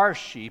we are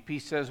sheep. He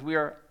says we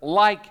are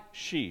like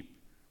sheep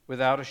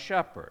without a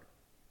shepherd.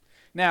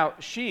 Now,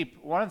 sheep,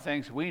 one of the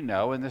things we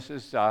know, and this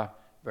is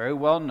very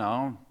well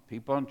known,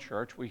 people in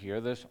church, we hear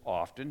this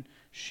often,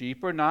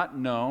 sheep are not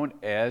known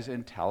as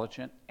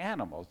intelligent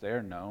animals. They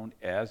are known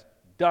as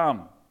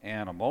dumb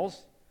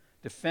animals,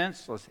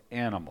 defenseless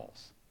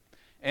animals.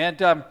 And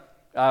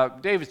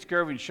David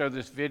Skirvin showed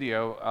this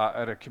video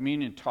at a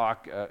communion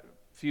talk a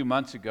few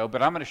months ago,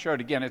 but I'm going to show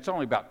it again. It's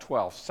only about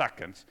 12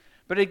 seconds.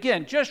 But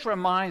again, just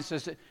reminds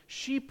us that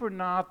sheep are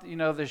not,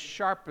 the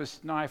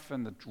sharpest knife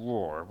in the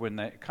drawer when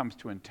it comes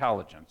to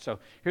intelligence. So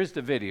here's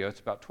the video.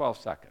 It's about 12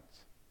 seconds.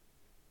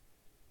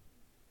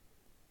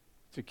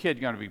 It's a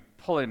kid going to be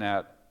pulling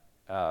that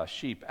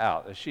sheep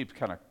out. The sheep's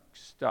kind of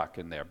stuck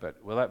in there,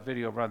 but will that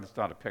video run? It's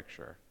not a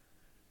picture.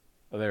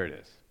 Oh, there it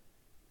is.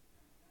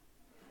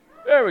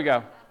 There we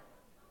go.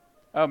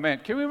 Oh, man.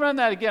 Can we run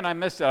that again? I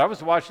missed it. I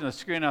was watching the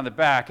screen on the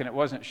back, and it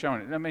wasn't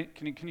showing it. I mean,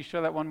 can you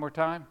show that one more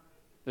time?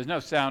 There's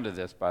no sound to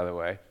this, by the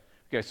way.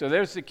 Okay, so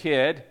there's the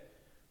kid,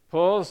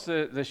 pulls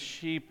the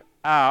sheep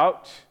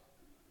out,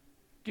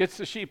 gets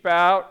the sheep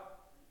out.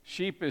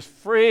 Sheep is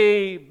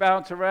free,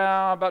 bounce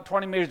around, about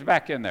 20 meters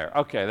back in there.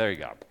 Okay, there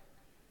you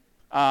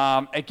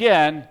go.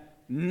 Again,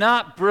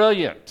 not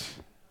brilliant.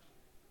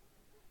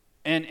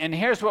 And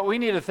here's what we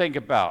need to think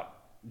about.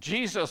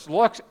 Jesus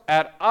looks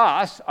at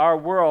us, our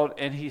world,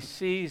 and he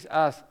sees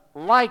us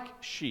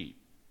like sheep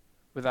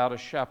without a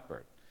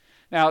shepherd.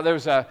 Now,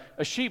 there's a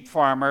sheep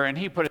farmer, and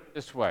he put it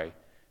this way.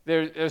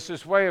 There's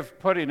this way of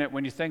putting it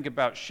when you think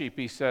about sheep.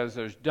 He says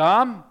there's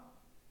dumb,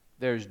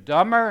 there's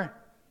dumber,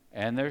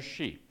 and there's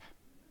sheep.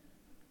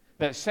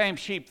 That same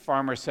sheep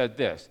farmer said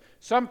this.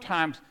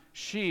 Sometimes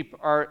sheep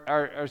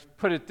are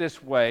put it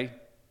this way.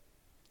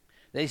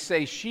 They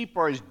say sheep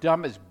are as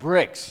dumb as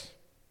bricks.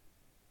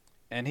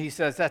 And he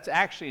says that's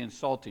actually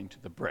insulting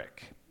to the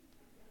brick.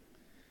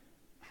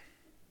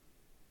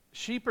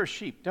 Sheep are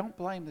sheep. Don't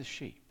blame the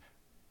sheep.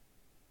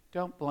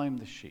 Don't blame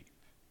the sheep.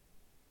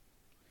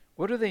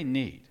 What do they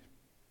need?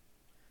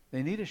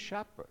 They need a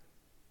shepherd.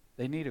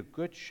 They need a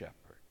good shepherd.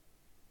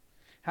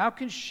 How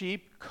can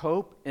sheep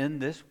cope in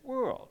this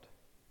world?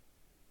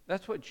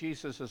 That's what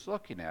Jesus is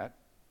looking at.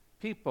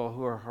 People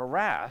who are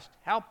harassed,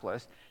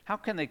 helpless, how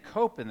can they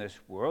cope in this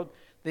world?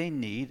 They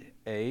need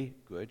a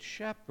good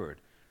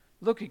shepherd.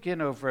 Look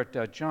again over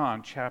at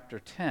John chapter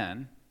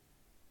 10,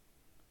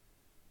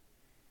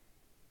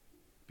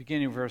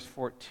 beginning verse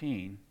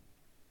 14.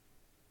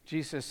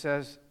 Jesus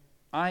says,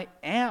 I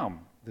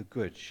am the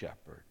good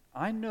shepherd.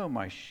 I know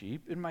my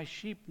sheep, and my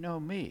sheep know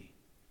me.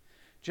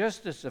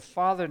 Just as the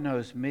Father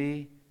knows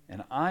me,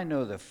 and I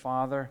know the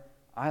Father,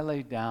 I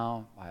lay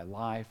down my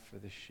life for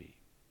the sheep.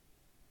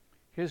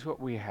 Here's what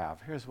we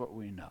have. Here's what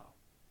we know.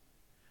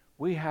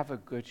 We have a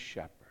good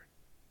shepherd,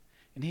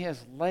 and he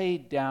has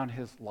laid down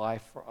his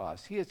life for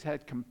us. He has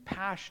had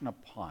compassion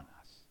upon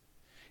us.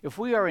 If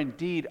we are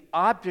indeed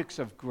objects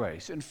of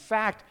grace, in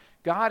fact,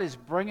 God is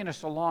bringing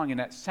us along in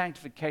that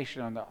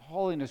sanctification and that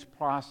holiness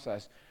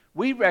process,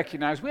 we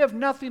recognize we have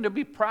nothing to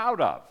be proud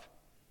of.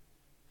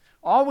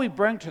 All we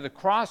bring to the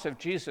cross of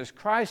Jesus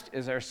Christ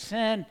is our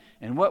sin,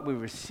 and what we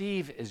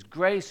receive is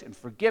grace and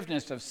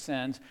forgiveness of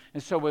sins.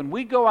 And so when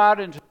we go out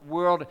into the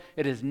world,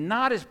 it is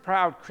not as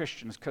proud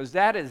Christians, because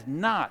that is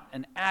not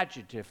an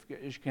adjective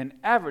that can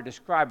ever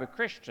describe a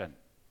Christian.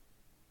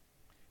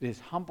 It is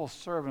humble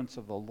servants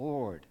of the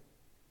Lord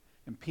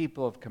and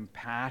people of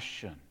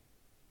compassion.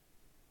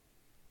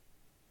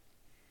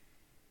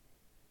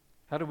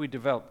 How do we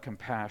develop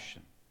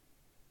compassion?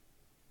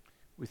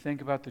 We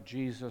think about the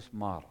Jesus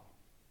model.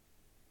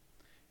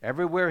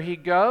 Everywhere he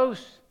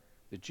goes,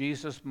 the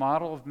Jesus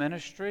model of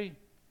ministry,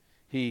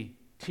 he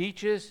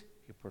teaches,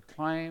 he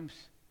proclaims,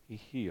 he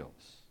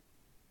heals.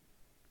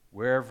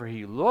 Wherever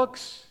he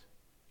looks,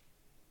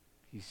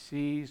 he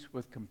sees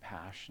with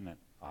compassionate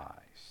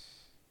eyes.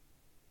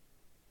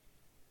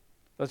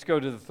 Let's go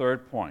to the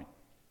third point.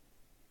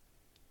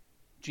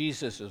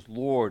 Jesus is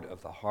Lord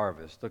of the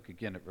harvest. Look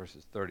again at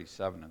verses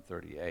 37 and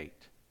 38.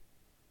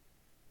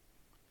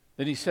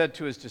 Then he said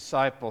to his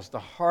disciples, the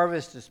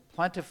harvest is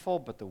plentiful,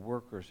 but the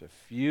workers are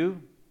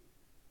few.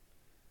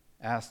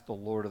 Ask the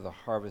Lord of the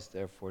harvest,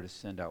 therefore, to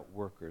send out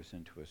workers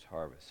into his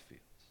harvest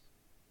fields.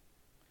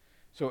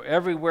 So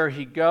everywhere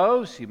he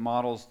goes, he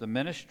models the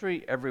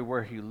ministry.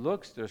 Everywhere he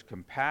looks, there's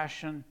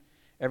compassion.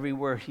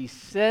 Everywhere he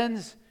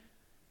sends,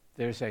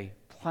 there's a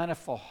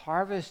plentiful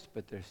harvest,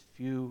 but there's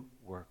few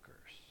workers.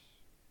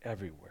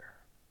 Everywhere.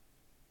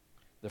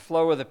 The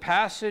flow of the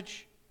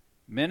passage,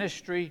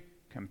 ministry,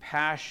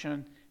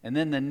 compassion, and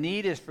then the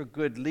need is for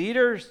good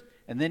leaders,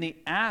 and then he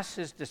asks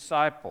his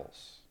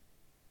disciples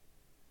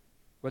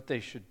what they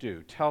should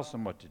do, tells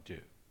them what to do.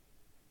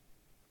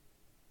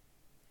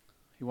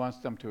 he wants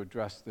them to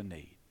address the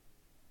need.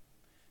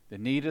 The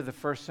need of the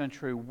first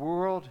century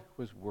world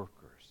was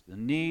workers. The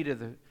need of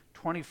the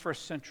 21st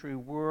century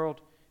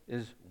world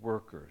is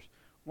workers.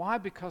 Why?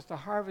 Because the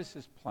harvest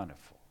is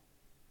plentiful.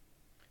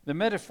 The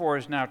metaphor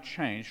is now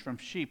changed from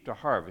sheep to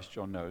harvest,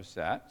 you'll notice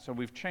that. So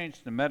we've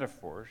changed the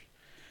metaphors.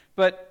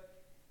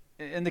 But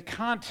in the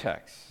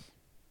context,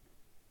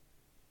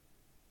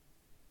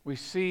 we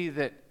see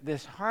that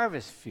this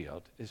harvest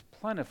field is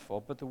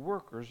plentiful, but the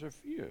workers are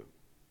few.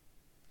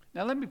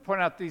 Now let me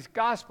point out these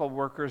gospel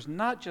workers,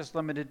 not just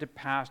limited to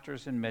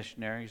pastors and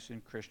missionaries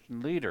and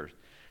Christian leaders.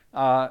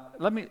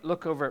 Let me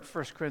look over at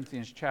 1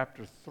 Corinthians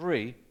chapter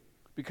 3,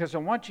 because I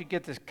want you to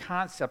get this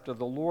concept of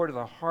the Lord of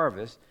the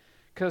harvest.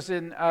 Because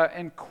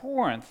in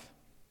Corinth,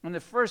 in the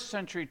first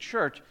century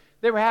church,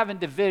 they were having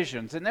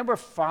divisions, and they were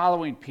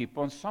following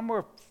people, and some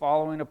were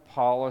following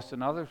Apollos,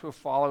 and others were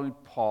following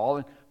Paul.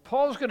 And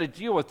Paul's going to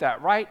deal with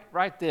that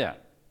right then.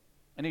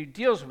 And he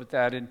deals with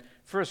that in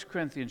 1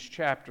 Corinthians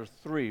chapter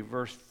 3,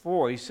 verse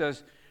 4. He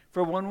says,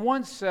 "For when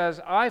one says,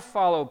 'I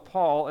follow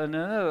Paul,' and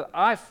another,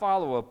 'I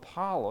follow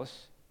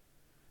Apollos,'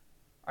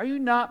 are you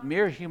not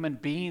mere human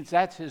beings?"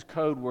 That's his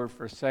code word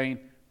for saying,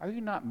 "Are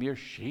you not mere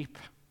sheep?"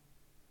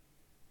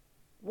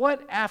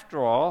 What,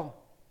 after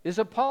all, is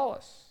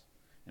Apollos?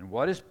 And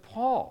what is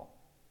Paul?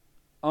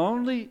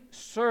 Only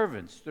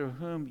servants through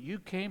whom you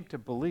came to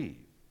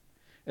believe,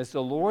 as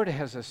the Lord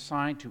has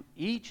assigned to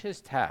each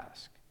his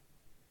task.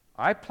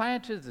 I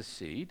planted the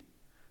seed,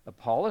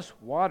 Apollos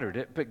watered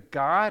it, but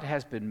God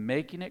has been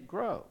making it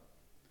grow.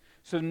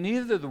 So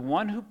neither the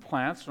one who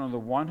plants nor the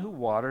one who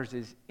waters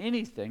is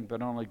anything,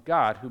 but only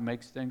God who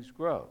makes things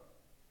grow.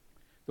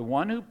 The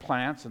one who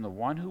plants and the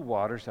one who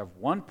waters have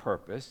one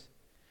purpose,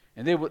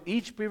 and they will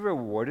each be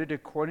rewarded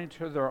according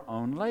to their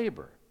own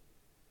labor.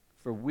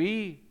 For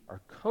we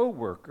are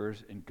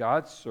co-workers in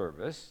God's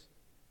service,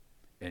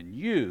 and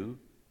you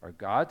are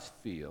God's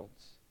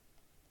fields,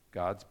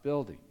 God's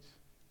buildings.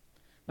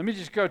 Let me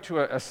just go to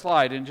a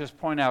slide and just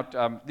point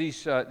out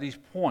these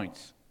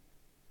points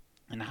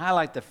and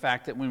highlight the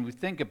fact that when we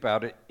think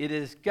about it, it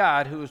is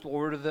God who is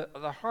Lord of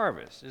the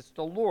harvest. It's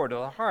the Lord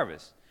of the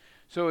harvest.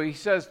 So he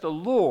says the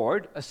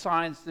Lord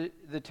assigns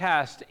the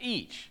task to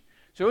each.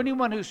 So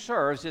anyone who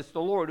serves, it's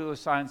the Lord who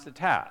assigns the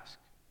task.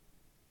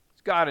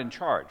 It's God in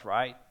charge,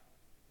 right?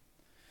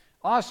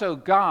 Also,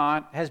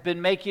 God has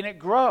been making it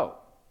grow.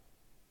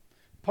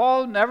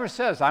 Paul never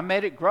says, "I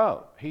made it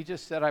grow." He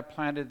just said, "I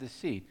planted the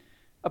seed."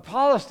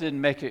 Apollos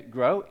didn't make it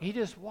grow. He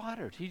just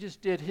watered. He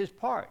just did his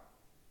part.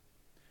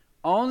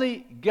 Only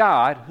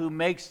God who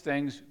makes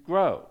things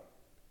grow.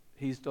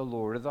 He's the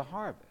Lord of the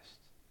harvest.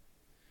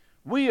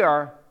 We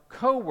are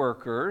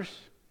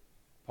co-workers.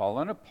 Paul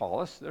and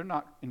Apollos, they're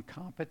not in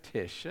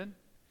competition.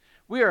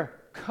 We are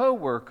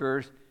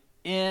co-workers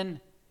in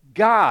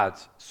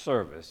God's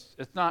service.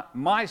 It's not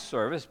my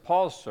service,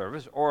 Paul's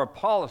service, or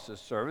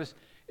Apollos' service.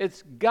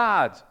 It's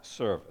God's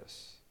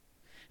service.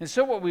 And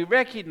so what we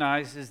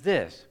recognize is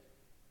this: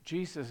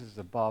 Jesus is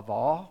above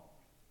all.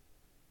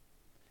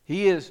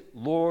 He is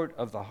Lord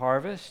of the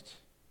harvest.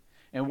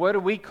 And what are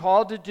we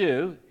called to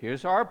do?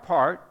 Here's our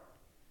part.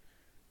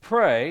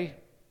 Pray.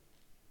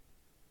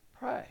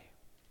 Pray.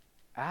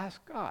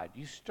 Ask God.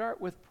 You start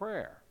with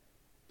prayer.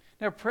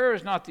 Now, prayer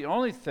is not the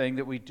only thing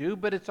that we do,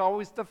 but it's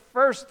always the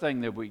first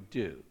thing that we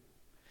do.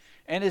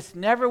 And it's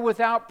never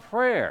without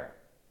prayer.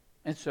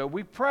 And so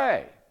we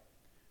pray.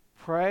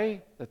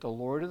 Pray that the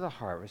Lord of the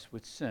harvest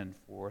would send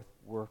forth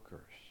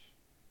workers.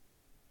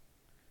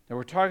 Now,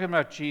 we're talking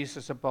about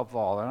Jesus above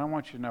all, and I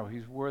want you to know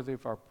he's worthy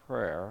of our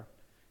prayer,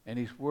 and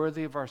he's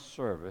worthy of our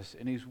service,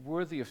 and he's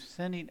worthy of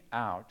sending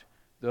out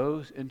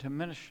those into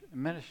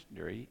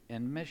ministry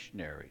and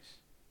missionaries.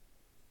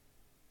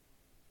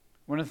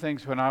 One of the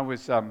things when I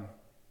was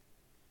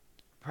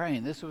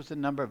praying, this was a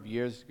number of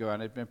years ago,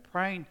 and I'd been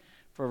praying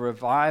for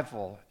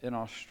revival in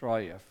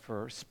Australia,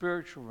 for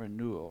spiritual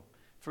renewal,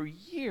 for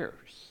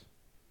years.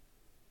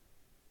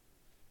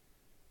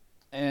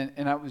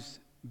 And I was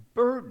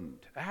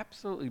burdened,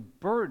 absolutely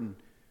burdened,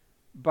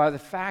 by the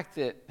fact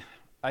that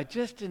I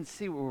just didn't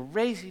see we were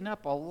raising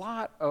up a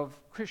lot of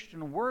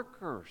Christian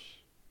workers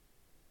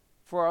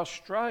for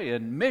Australia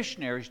and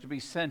missionaries to be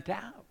sent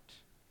out.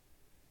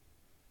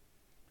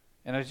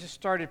 And I just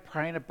started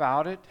praying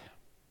about it,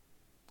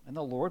 and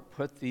the Lord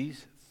put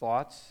these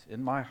thoughts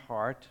in my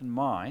heart and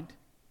mind.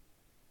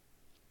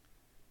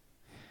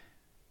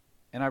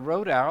 And I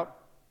wrote out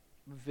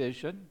a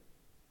vision,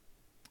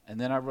 and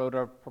then I wrote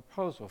a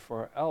proposal for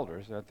our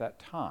elders at that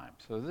time.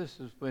 So this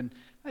is when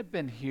I'd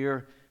been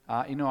here.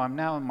 I'm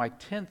now in my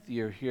 10th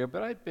year here,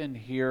 but I'd been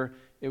here,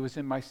 it was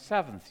in my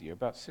 7th year,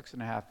 about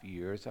 6.5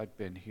 years I'd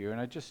been here, and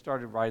I just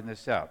started writing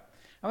this out.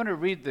 I'm going to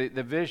read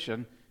the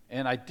vision,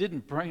 and I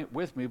didn't bring it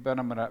with me, but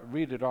I'm going to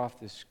read it off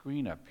this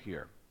screen up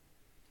here.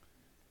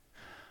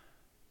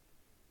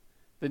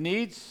 The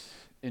needs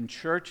in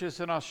churches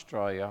in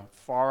Australia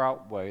far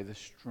outweigh the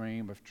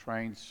stream of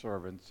trained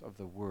servants of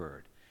the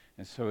Word.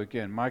 And so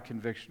again, my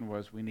conviction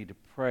was we need to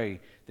pray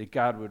that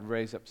God would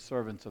raise up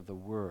servants of the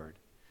Word.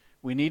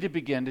 We need to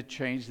begin to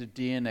change the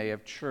DNA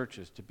of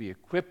churches to be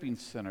equipping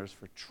centers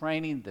for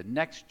training the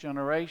next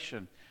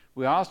generation.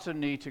 We also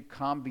need to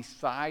come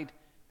beside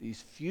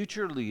these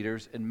future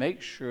leaders and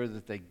make sure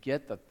that they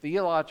get the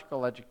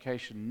theological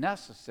education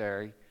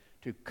necessary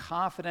to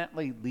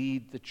confidently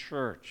lead the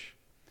church.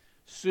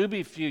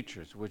 Subi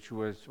Futures, which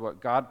was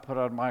what God put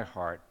on my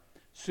heart,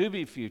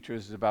 Subi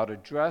Futures is about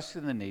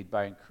addressing the need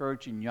by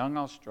encouraging young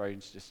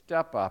Australians to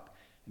step up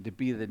and to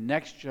be the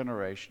next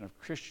generation of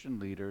Christian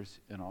leaders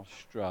in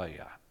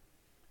Australia.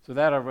 So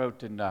that I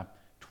wrote in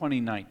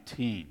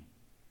 2019.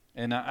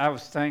 And I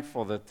was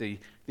thankful that the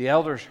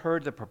elders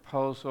heard the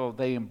proposal.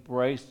 They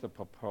embraced the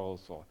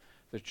proposal.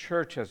 The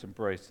church has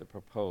embraced the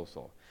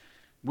proposal.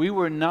 We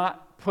were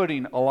not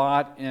putting a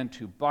lot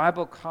into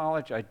Bible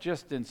college. I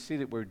just didn't see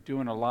that we're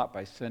doing a lot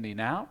by sending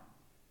out.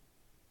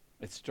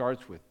 It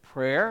starts with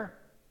prayer.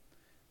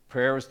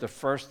 Prayer is the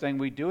first thing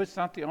we do. It's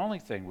not the only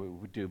thing we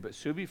would do, but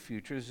Subi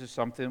Futures is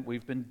something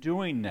we've been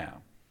doing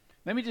now.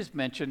 Let me just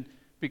mention,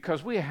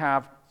 because we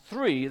have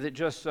 3 that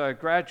just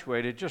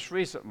graduated just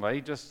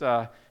recently, just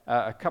a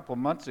couple of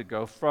months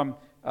ago from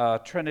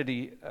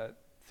Trinity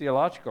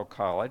Theological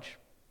College.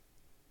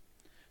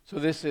 So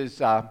this is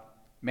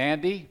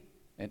Mandy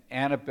and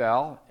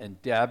Annabelle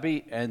and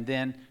Debbie, and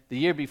then the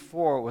year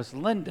before was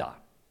Linda.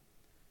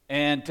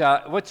 And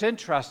what's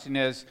interesting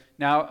is,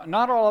 now,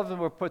 not all of them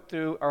were put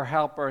through or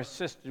helped or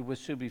assisted with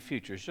Subi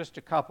Futures, just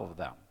a couple of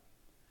them.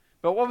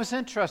 But what was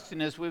interesting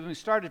is when we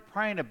started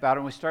praying about it,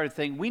 and we started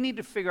thinking, we need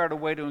to figure out a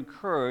way to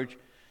encourage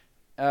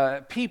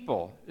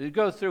people to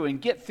go through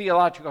and get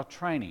theological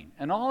training.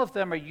 And all of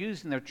them are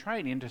using their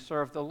training to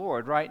serve the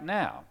Lord right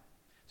now.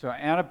 So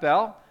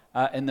Annabelle,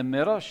 in the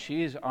middle,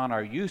 she's on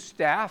our youth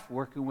staff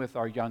working with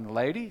our young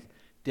ladies.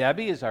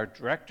 Debbie is our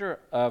director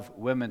of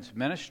women's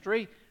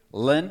ministry.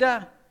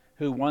 Linda,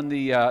 who won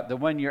the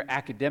one-year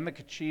academic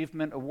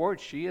achievement award,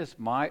 she is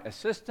my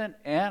assistant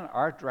and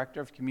our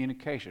director of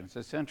communications.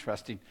 It's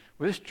interesting.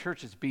 Well, this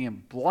church is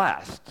being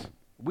blessed.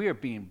 We are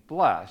being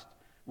blessed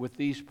with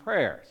these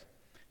prayers.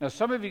 Now,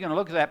 some of you are going to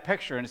look at that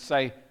picture and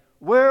say,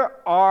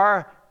 where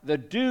are the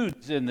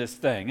dudes in this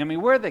thing? I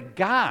mean, where are the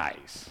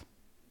guys?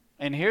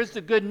 And here's the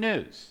good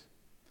news.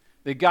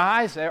 The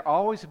guys, they're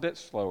always a bit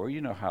slower.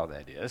 You know how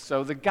that is.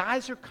 So the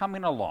guys are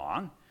coming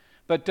along.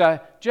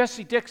 But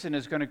Jesse Dixon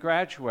is going to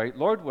graduate,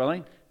 Lord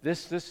willing,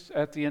 this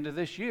at the end of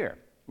this year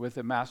with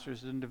a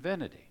master's in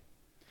divinity.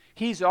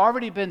 He's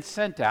already been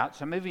sent out.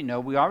 Some of you know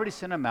we already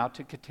sent him out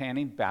to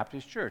Katanning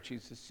Baptist Church.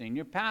 He's the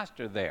senior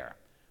pastor there.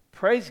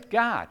 Praise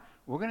God.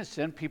 We're going to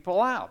send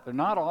people out. They're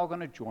not all going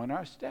to join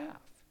our staff.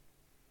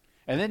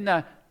 And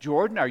then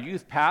Jordan, our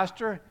youth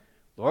pastor,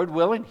 Lord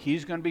willing,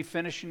 he's going to be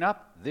finishing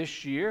up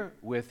this year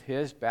with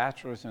his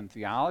bachelor's in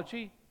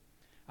theology.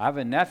 I have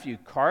a nephew,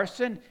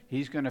 Carson.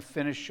 He's going to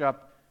finish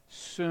up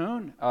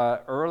soon,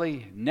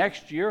 early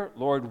next year,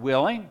 Lord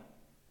willing,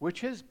 with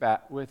his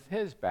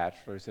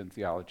bachelor's in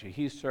theology.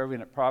 He's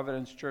serving at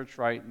Providence Church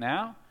right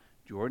now.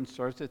 Jordan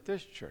serves at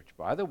this church.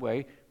 By the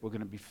way, we're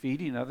going to be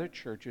feeding other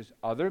churches,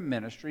 other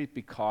ministries,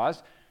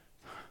 because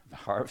the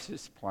harvest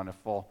is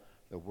plentiful,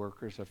 the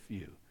workers are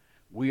few.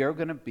 We are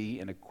going to be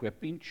an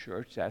equipping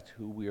church. That's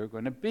who we are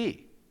going to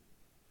be.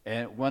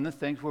 And one of the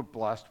things we're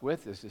blessed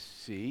with is to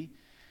see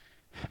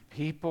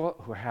people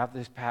who have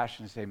this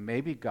passion say,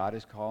 maybe God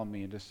is calling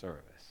me into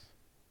service.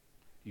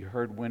 You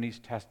heard Winnie's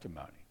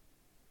testimony,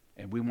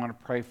 and we want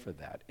to pray for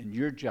that, and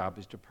your job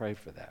is to pray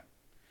for that.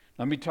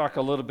 Let me talk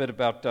a little bit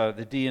about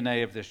the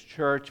DNA of this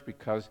church,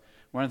 because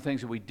one of the things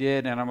that we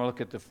did, and I'm going to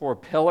look at the 4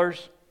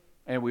 pillars,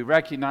 and we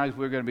recognize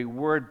we're going to be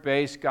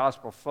word-based,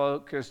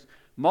 gospel-focused,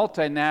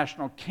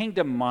 multinational,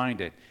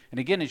 kingdom-minded. And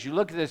again, as you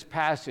look at this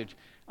passage,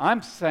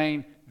 I'm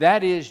saying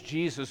that is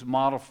Jesus'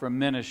 model for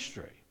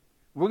ministry.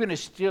 We're going to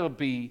still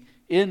be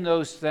in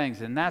those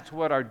things, and that's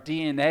what our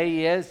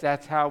DNA is.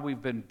 That's how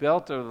we've been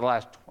built over the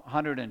last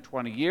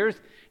 120 years,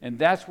 and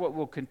that's what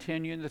will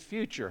continue in the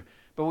future.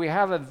 But we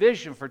have a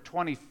vision for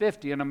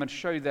 2050, and I'm going to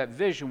show you that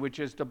vision, which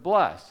is to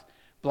bless.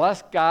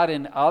 Bless God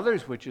and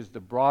others, which is the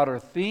broader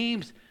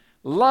themes.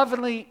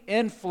 Lovingly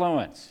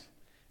influence.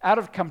 Out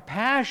of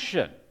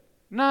compassion,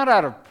 not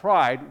out of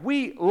pride,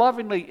 we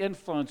lovingly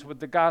influence with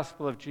the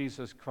gospel of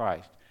Jesus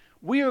Christ.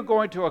 We are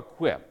going to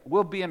equip.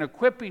 We'll be an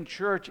equipping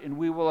church, and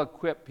we will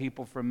equip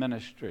people for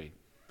ministry.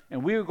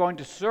 And we are going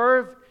to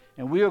serve,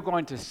 and we are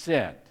going to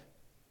send.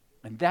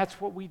 And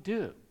that's what we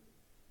do.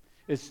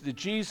 It's the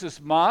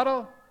Jesus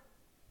model.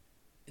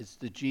 It's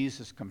the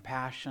Jesus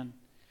compassion.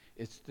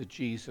 It's the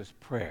Jesus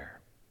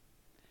prayer.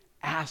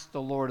 Ask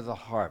the Lord of the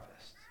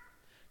harvest.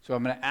 So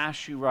I'm going to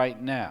ask you right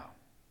now,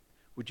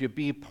 would you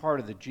be a part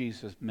of the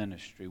Jesus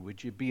ministry?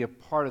 Would you be a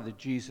part of the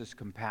Jesus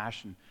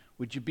compassion?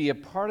 Would you be a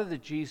part of the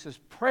Jesus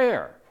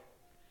prayer?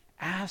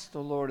 Ask the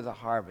Lord of the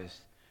harvest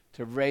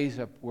to raise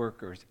up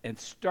workers, and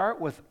start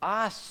with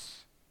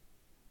us.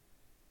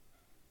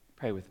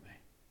 Pray with me.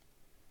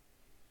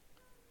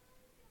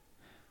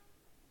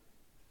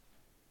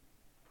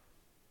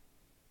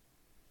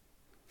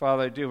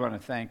 Father, I do want to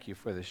thank you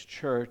for this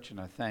church,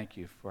 and I thank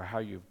you for how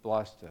you've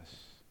blessed us.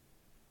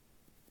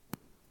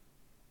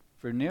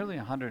 for nearly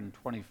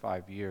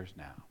 125 years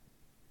now.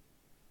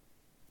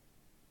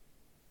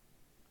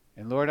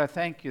 And Lord, I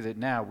thank you that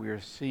now we are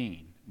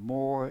seeing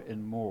more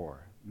and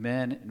more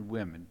men and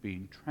women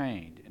being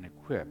trained and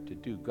equipped to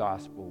do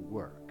gospel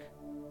work.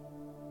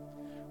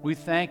 We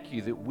thank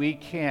you that we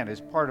can, as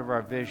part of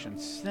our vision,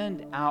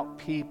 send out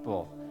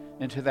people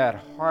into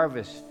that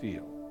harvest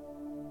field.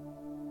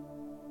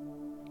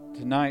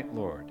 Tonight,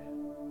 Lord,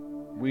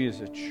 we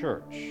as a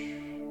church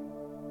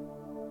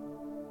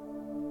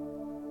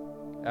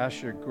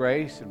ask your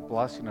grace and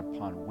blessing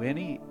upon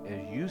Winnie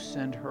as you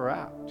send her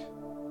out.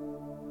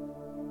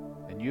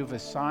 And you've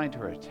assigned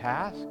her a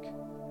task,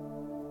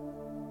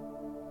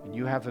 and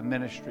you have a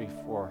ministry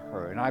for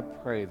her. And I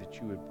pray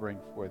that you would bring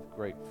forth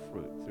great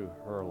fruit through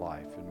her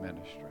life and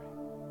ministry.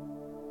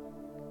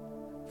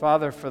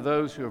 Father, for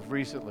those who have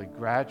recently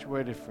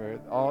graduated,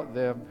 for all of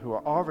them who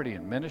are already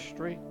in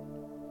ministry,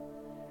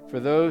 for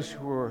those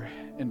who are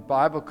in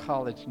Bible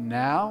college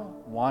now,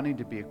 wanting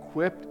to be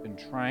equipped and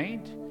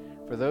trained,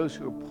 for those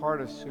who are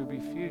part of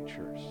Subi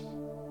Futures,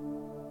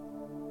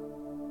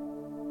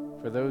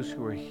 for those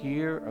who are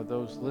here or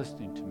those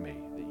listening to me,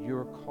 that you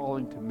are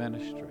calling to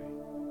ministry,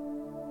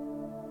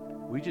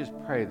 we just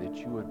pray that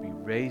you would be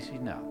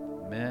raising up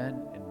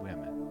men and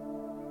women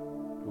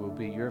who will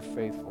be your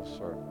faithful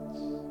servants.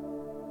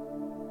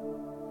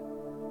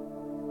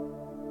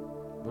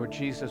 Lord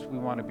Jesus, we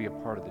want to be a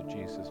part of the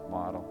Jesus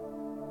model,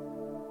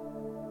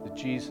 the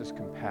Jesus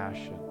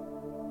compassion,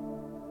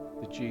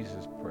 the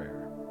Jesus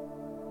prayer.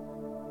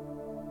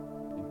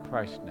 In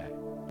Christ's name.